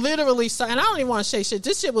 shit literally started, and I don't even want to say shit.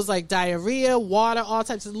 This shit was like diarrhea, water, all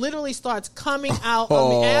types. It literally starts coming out of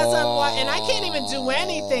me as I'm walking, and I can't even do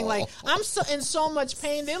anything. Like I'm so in so much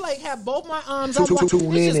pain. They like have both my arms. I'm walking, Tune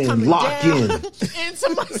it's in just and coming lock down in. into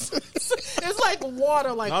my. It's like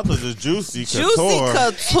water. Like I thought it was Juicy Juicy Couture.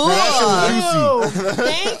 Couture.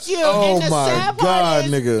 Thank you. Oh and the my sad part God,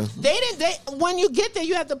 is, nigga. They didn't. They when you get there,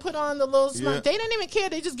 you have to put on the little. Yeah. They didn't even care.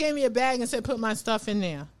 They just gave me a bag and said, "Put my stuff in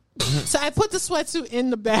there." So I put the sweatsuit in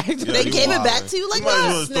the bag. Yeah, They you gave it wild. back to you like You might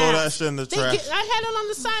as that? well throw that shit in the trash. I had it on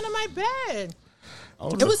the side of my bed.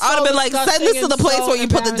 It was I would have been like, send this to the place where you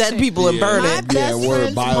put the dead people and burn My it. best word,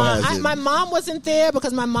 friend's mom. biohazard. My mom wasn't there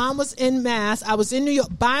because my mom was in Mass. I was in New York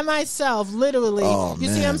by myself, literally. Oh, you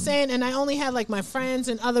see what man. I'm saying? And I only had like my friends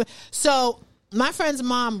and other. So my friend's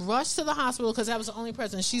mom rushed to the hospital because I was the only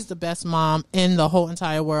person. She's the best mom in the whole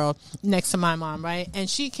entire world next to my mom, right? And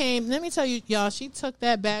she came, let me tell you, y'all, she took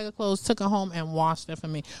that bag of clothes, took it home, and washed it for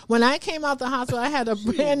me. When I came out the hospital, I had a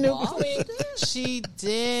brand new clean. She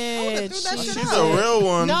did. She's a real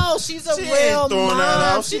one. No, she's a She ain't real throwing mom. that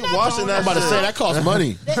out. She She not washing throwing that I'm about to it say out. that costs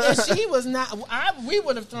money. And she was not. We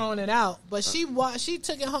would have thrown it out, but she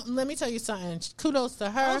took it home. Let me tell you something. Kudos to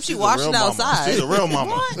her. She She's a washed real it mama. outside. She's a real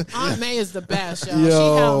mama. What? Aunt May is the best, yo. Yo.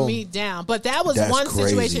 She held me down. But that was That's one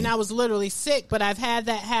situation crazy. I was literally sick, but I've had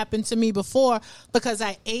that happen to me before because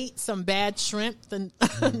I ate some bad shrimp the night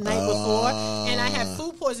before, and I had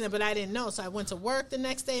food poisoning, but I didn't know. So I went to work the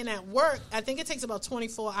next day, and at work, I think it takes about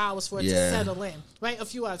 24 hours for it to Yeah. settle in, right? A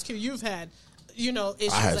few hours. Q, you've had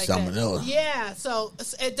issues I had like salmonella. that. Yeah, so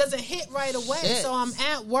it doesn't hit right away. Shit. So I'm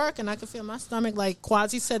at work and I can feel my stomach, like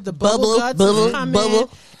Quasi said, the bubble Bubble, guts bubble, is coming.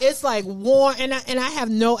 bubble. It's like warm, and I have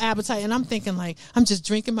no appetite, and I'm thinking like I'm just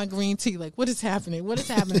drinking my green tea. Like, what is happening? What is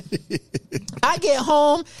happening? I get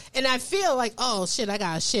home and I feel like, oh shit, I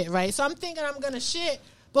got shit, right? So I'm thinking I'm gonna shit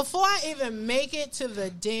before I even make it to the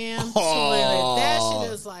damn toilet. That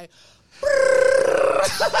shit is like.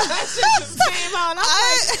 That shit just came out. And I'm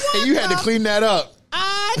like, what And you had to clean that up.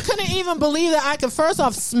 I couldn't even believe that I could first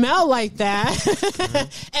off smell like that,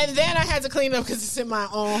 and then I had to clean up because it's in my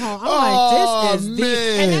own home. I'm like, this is deep.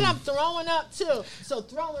 And then I'm throwing up too. So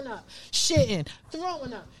throwing up, shitting,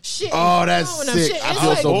 throwing up, shitting. Oh, that's throwing up, sick. shitting. I It's feel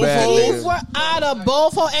like so bad, these nigga. were out of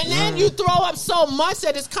both holes, and then you throw up so much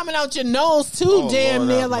that it's coming out your nose too. Oh, Damn Lord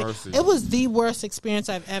near. have Like mercy. it was the worst experience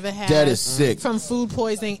I've ever had. That is sick. From food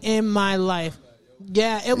poisoning in my life.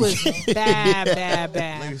 Yeah, it was bad.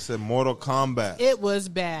 Nigga said Mortal Kombat. It was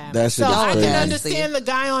bad. That shit so is I crazy. can understand the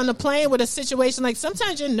guy on the plane with a situation like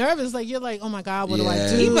sometimes you're nervous, like you're like, oh my god, what do I Yeah.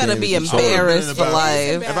 do? You better be embarrassed for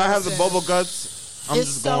life. If I have the bubble guts, I'm It's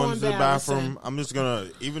just so going to the embarrassing. bathroom. I'm just gonna,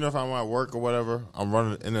 even if I'm at work or whatever, I'm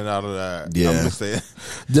running in and out of that. Yeah. I'm just saying,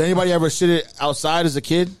 Did anybody ever shit it outside as a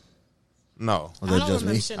kid? no, Or I was that don't just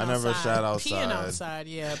remember me? shitting I never outside. shat outside. Peeing outside,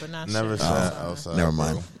 yeah, but not never shitting sat outside. Never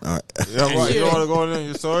mind. All right. Yeah, what, you don't want to go in there?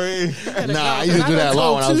 You sorry? Nah, I used to do that a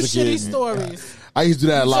lot when I was a Two kid. shitty stories. I used to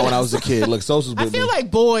do that a lot when I was a kid. Look, Sosa's I with feel me. like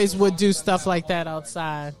boys would do stuff like that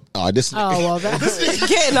outside. Oh, this Oh well, that's It's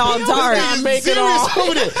getting all dark. not make it all.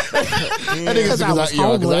 That nigga Because I was said, yo,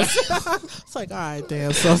 'cause homeless. It's like, all right,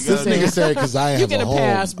 damn. So This nigga said, because I You have get a a home.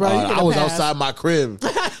 pass, bro. You get I a was pass. outside my crib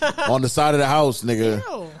on the side of the house, nigga.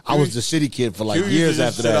 Ew. I was the shitty kid for like You used to years just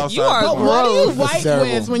after sit that. outside. You are But what do you gross. wipe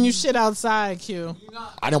terrible. with when you shit outside, Q?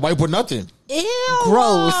 I didn't wipe with nothing. Ew.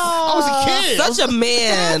 Gross. I was a kid. Such a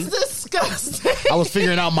man That's disgusting. I was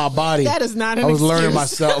figuring out my body. That is not an I was learning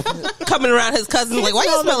excuse. myself. coming around his cousins like, why you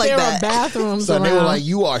know smell like there that? Are bathrooms So they were around. like,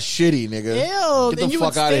 "You are shitty, nigga. Ew. Get Then the you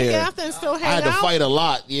fuck would out of stink here." after and still hang I had to out? fight a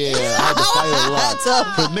lot. Yeah, I had to fight a lot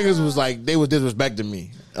because niggas was like, they was disrespecting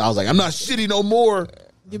me. I was like, I'm not shitty no more.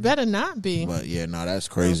 You better not be. But yeah, no, that's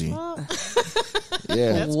crazy.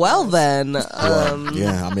 Yeah, Well then,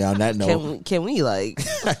 yeah. I mean, on that note, can we like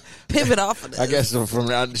pivot off of this? I guess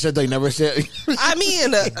from shit they never said. I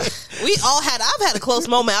mean, we all had. I've had a close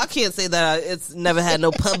moment. I can't say that it's never had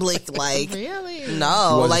no public like. Really? You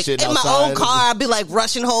No, wasn't like shitting in my outside? own car, I'd be like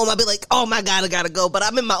rushing home. I'd be like, "Oh my god, I gotta go!" But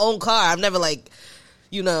I'm in my own car. I've never like,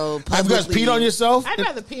 you know, Have you guys publicly- peed on yourself? I'd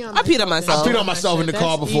rather pee on I peed on myself. I peed on myself in the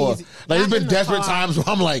car That's before. easy. Like, there's Not been in the desperate car. times where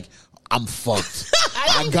I'm like, I'm fucked.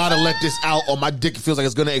 I gotta let this out, or my dick feels like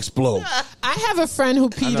it's gonna explode. I have a friend who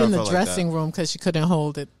peed never in the felt like dressing room because she couldn't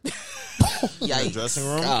hold it. Yikes. Dressing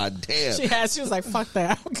room. God damn. She was like, "Fuck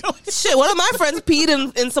that." I'm going. Shit, one of my friends peed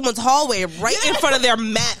in someone's hallway right in front of their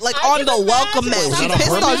mat, like I on can the welcome imagine. mat. Was She that on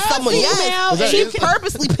pissed on purpose? someone. Was Yes, that- she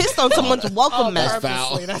purposely pissed on someone's welcome mat.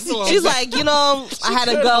 foul. That's the one. She's like, you know, I had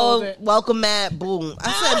to couldn't hold go it. welcome welcome mat. Boom.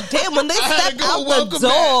 I said, damn, when they had to step go out the welcome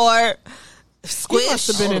door, He squish. must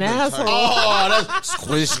have been an asshole. Oh, that's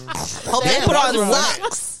squish. Hope they Damn, put on that's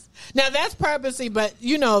socks. Now that's purposely, but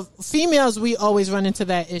you know, females, we always run into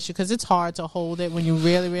that issue because it's hard to hold it when you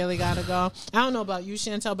really, really gotta go. I don't know about you,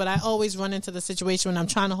 Chantel, but I always run into the situation when I'm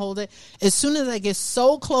trying to hold it. As soon as I get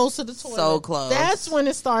so close to the toilet, So close. that's when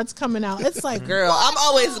it starts coming out. It's like, Girl, I'm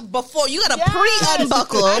always before you gotta Yes.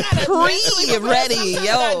 pre-unbuckle, I gotta pre-ready, sometimes I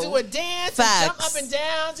gotta do yo. a dance, and jump Facts. up and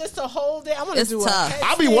down just to hold it. I want to It's do tough. a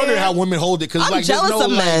I be wondering how women hold it because I'm like jealous there's no,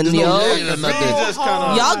 of like, men, there's no yo. leg or nothing. Just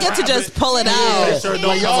kinda- Y'all get to just pull it out. Sure don't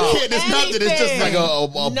Like y'all come out. can't. There's nothing. It's just like a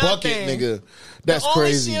bucket, Nothing. nigga. That's The only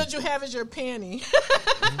crazy. shield you have is your panty.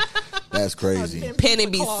 That's crazy. Penny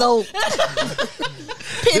be so.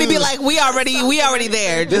 Penny be like, we already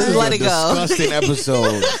there. This Just is let a it go. disgusting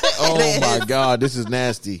episode. Oh It my is. god, this is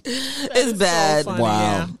nasty. It's bad. So funny, Wow.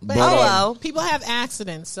 yeah. But, Oh well. People have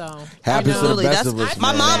accidents, so Happens to the Absolutely. best That's, of us. my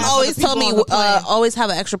man. mom Yeah, always for the told me people on the plane. always have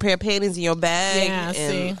an extra pair of panties in your bag, Yeah, and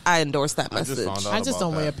see. I endorse that I just message. found out I just about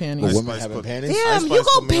don't wear that. panties. But Ice women Spice having put- panties. Damn, Ice you Spice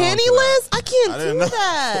go put me on to pantyless? I can't I do didn't know.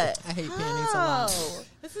 that. I hate panties a lot. How?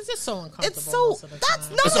 This is just so uncomfortable. It's so most of the that's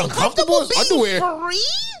time. not It's uncomfortable. It's being underwear.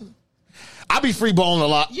 free. I be free balling a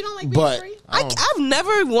lot. You don't like being but free? I've never.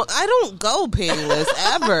 I don't go pantyless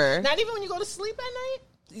ever. Not even when you go to sleep at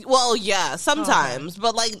night? Well, yeah, sometimes,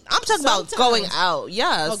 but like I'm talking about Sometimes. going out.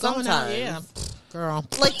 Yeah, Oh, sometimes. going out, yeah. Girl.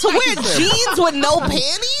 Like to wear jeans with no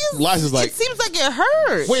panties. Liza's like, it seems like it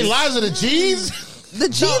hurts. wait, Liza, the jeans? The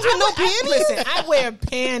jeans with no panties? Listen, I wear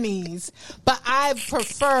panties, but I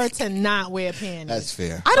prefer to not wear panties. That's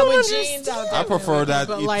fair. I don't with understand. jeans, I prefer that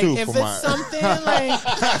but too. like, if for it's my, something like,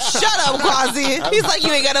 Shut up, Quasi. He's like,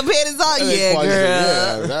 you ain't got no panties on? Yeah, Quasi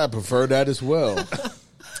girl. said, yeah, I prefer that as well.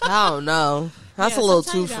 I don't know. That's yeah, a little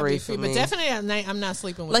sometimes too you gotta free be for me. But definitely at night, I'm not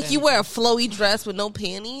sleeping with. Like you wear a flowy dress with no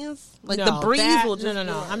panties? Like the breeze will just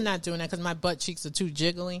No. I'm not doing that because my butt cheeks are too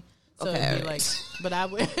jiggly. So Okay, it'd be right. like, but I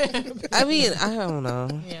would. I mean, I don't know.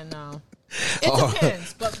 Yeah, no. It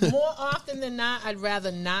depends, but more often than not, I'd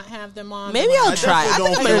rather not have them on. Maybe I'll try. I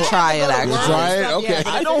think I'm gonna try it. Actually, Try it? Okay.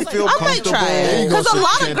 I don't feel I might comfortable. try it because a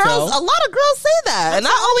lot of girls say that, and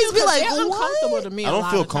I always be like, they're uncomfortable what? to me. I a don't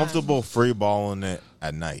lot feel of times. comfortable free balling it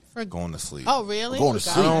at night for going to sleep. Oh, really? Going to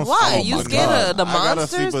Forgot. sleep. I don't- Why? oh You my scared God. of the I gotta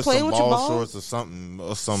sleep monsters with playing some with your ball balls? shorts or something,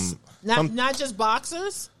 or some. Not just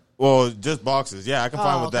boxers. Well, just boxes. Yeah, I can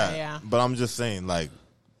find with okay, that. yeah. But I'm just saying, like,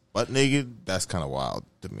 butt naked. That's kind of wild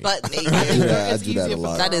to me. But I do that. I It's do that easier a for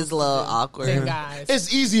lot. that is a little awkward. than guys.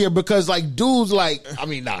 It's easier because like dudes like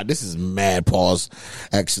this is mad pause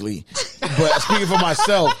actually, but speaking for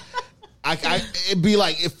myself, it'd be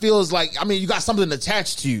like it feels like you got something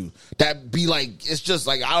attached to you that be like it's just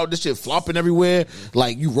like this shit flopping everywhere,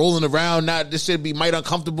 like you rolling around. Now this shit be might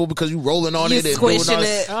uncomfortable because you rolling on You it and squishing doing all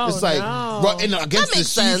it. Oh, it's like no. and against the makes sheets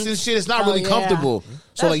sense. and shit. It's not really yeah. comfortable.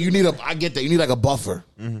 So like you need I get that you need like a buffer.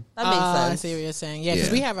 That makes I sense. see what you're saying. Yeah, because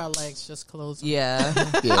Yeah. we have our legs just closed. Yeah.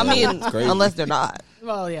 Yeah, I mean, it's crazy. unless they're not.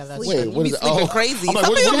 Well, yeah, that's Wait, true. what You is be sleeping it? crazy. I'm like,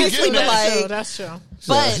 Some what people are be you getting sleeping at? That's true. like. That's true.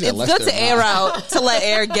 But Yeah, it's unless good to they're air not. out, to let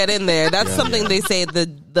air get in there. That's something they say the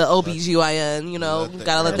OBGYN,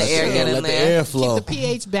 gotta let the air get in Let the there. air flow. Keep the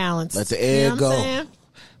pH balanced. Let the air You know go. what I'm saying?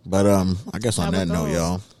 But I guess on that That note, was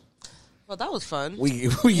y'all. Well, that was fun. We Yeah,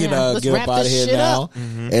 can let's get wrap up out of this here shit now up.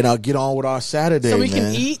 and get on with our Saturday, So we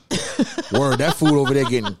man. can eat. Word, that food over there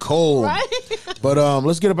getting cold. Right? But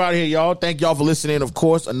let's get up out of here, y'all. Thank y'all for listening. Of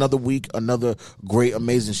course, another week, another great,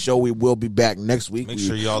 amazing show. We will be back next week. Make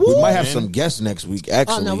sure y'all we tune might have in. some guests next week.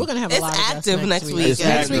 Actually, Oh, no, we're going to have a It's lot of guests active next week. It's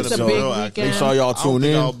Next active, week's a so big real active. weekend. make sure y'all I don't tune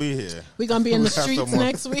think in. I'll be here. We're going to be in the Have streets someone.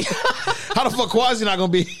 next week. How the fuck Quasi not gonna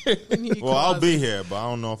be here? Well, I'll be here, but I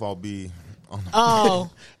don't know if I'll be. Oh,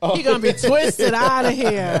 you're going to be twisted out of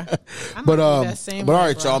here. But all all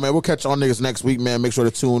right, y'all, man. We'll catch y'all niggas next week, man. Make sure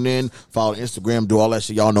to tune in, follow Instagram, do all that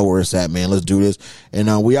shit. Y'all know where it's at, man. Let's do this,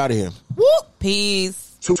 and we out of here.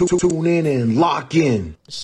 Peace. Tune in and lock in.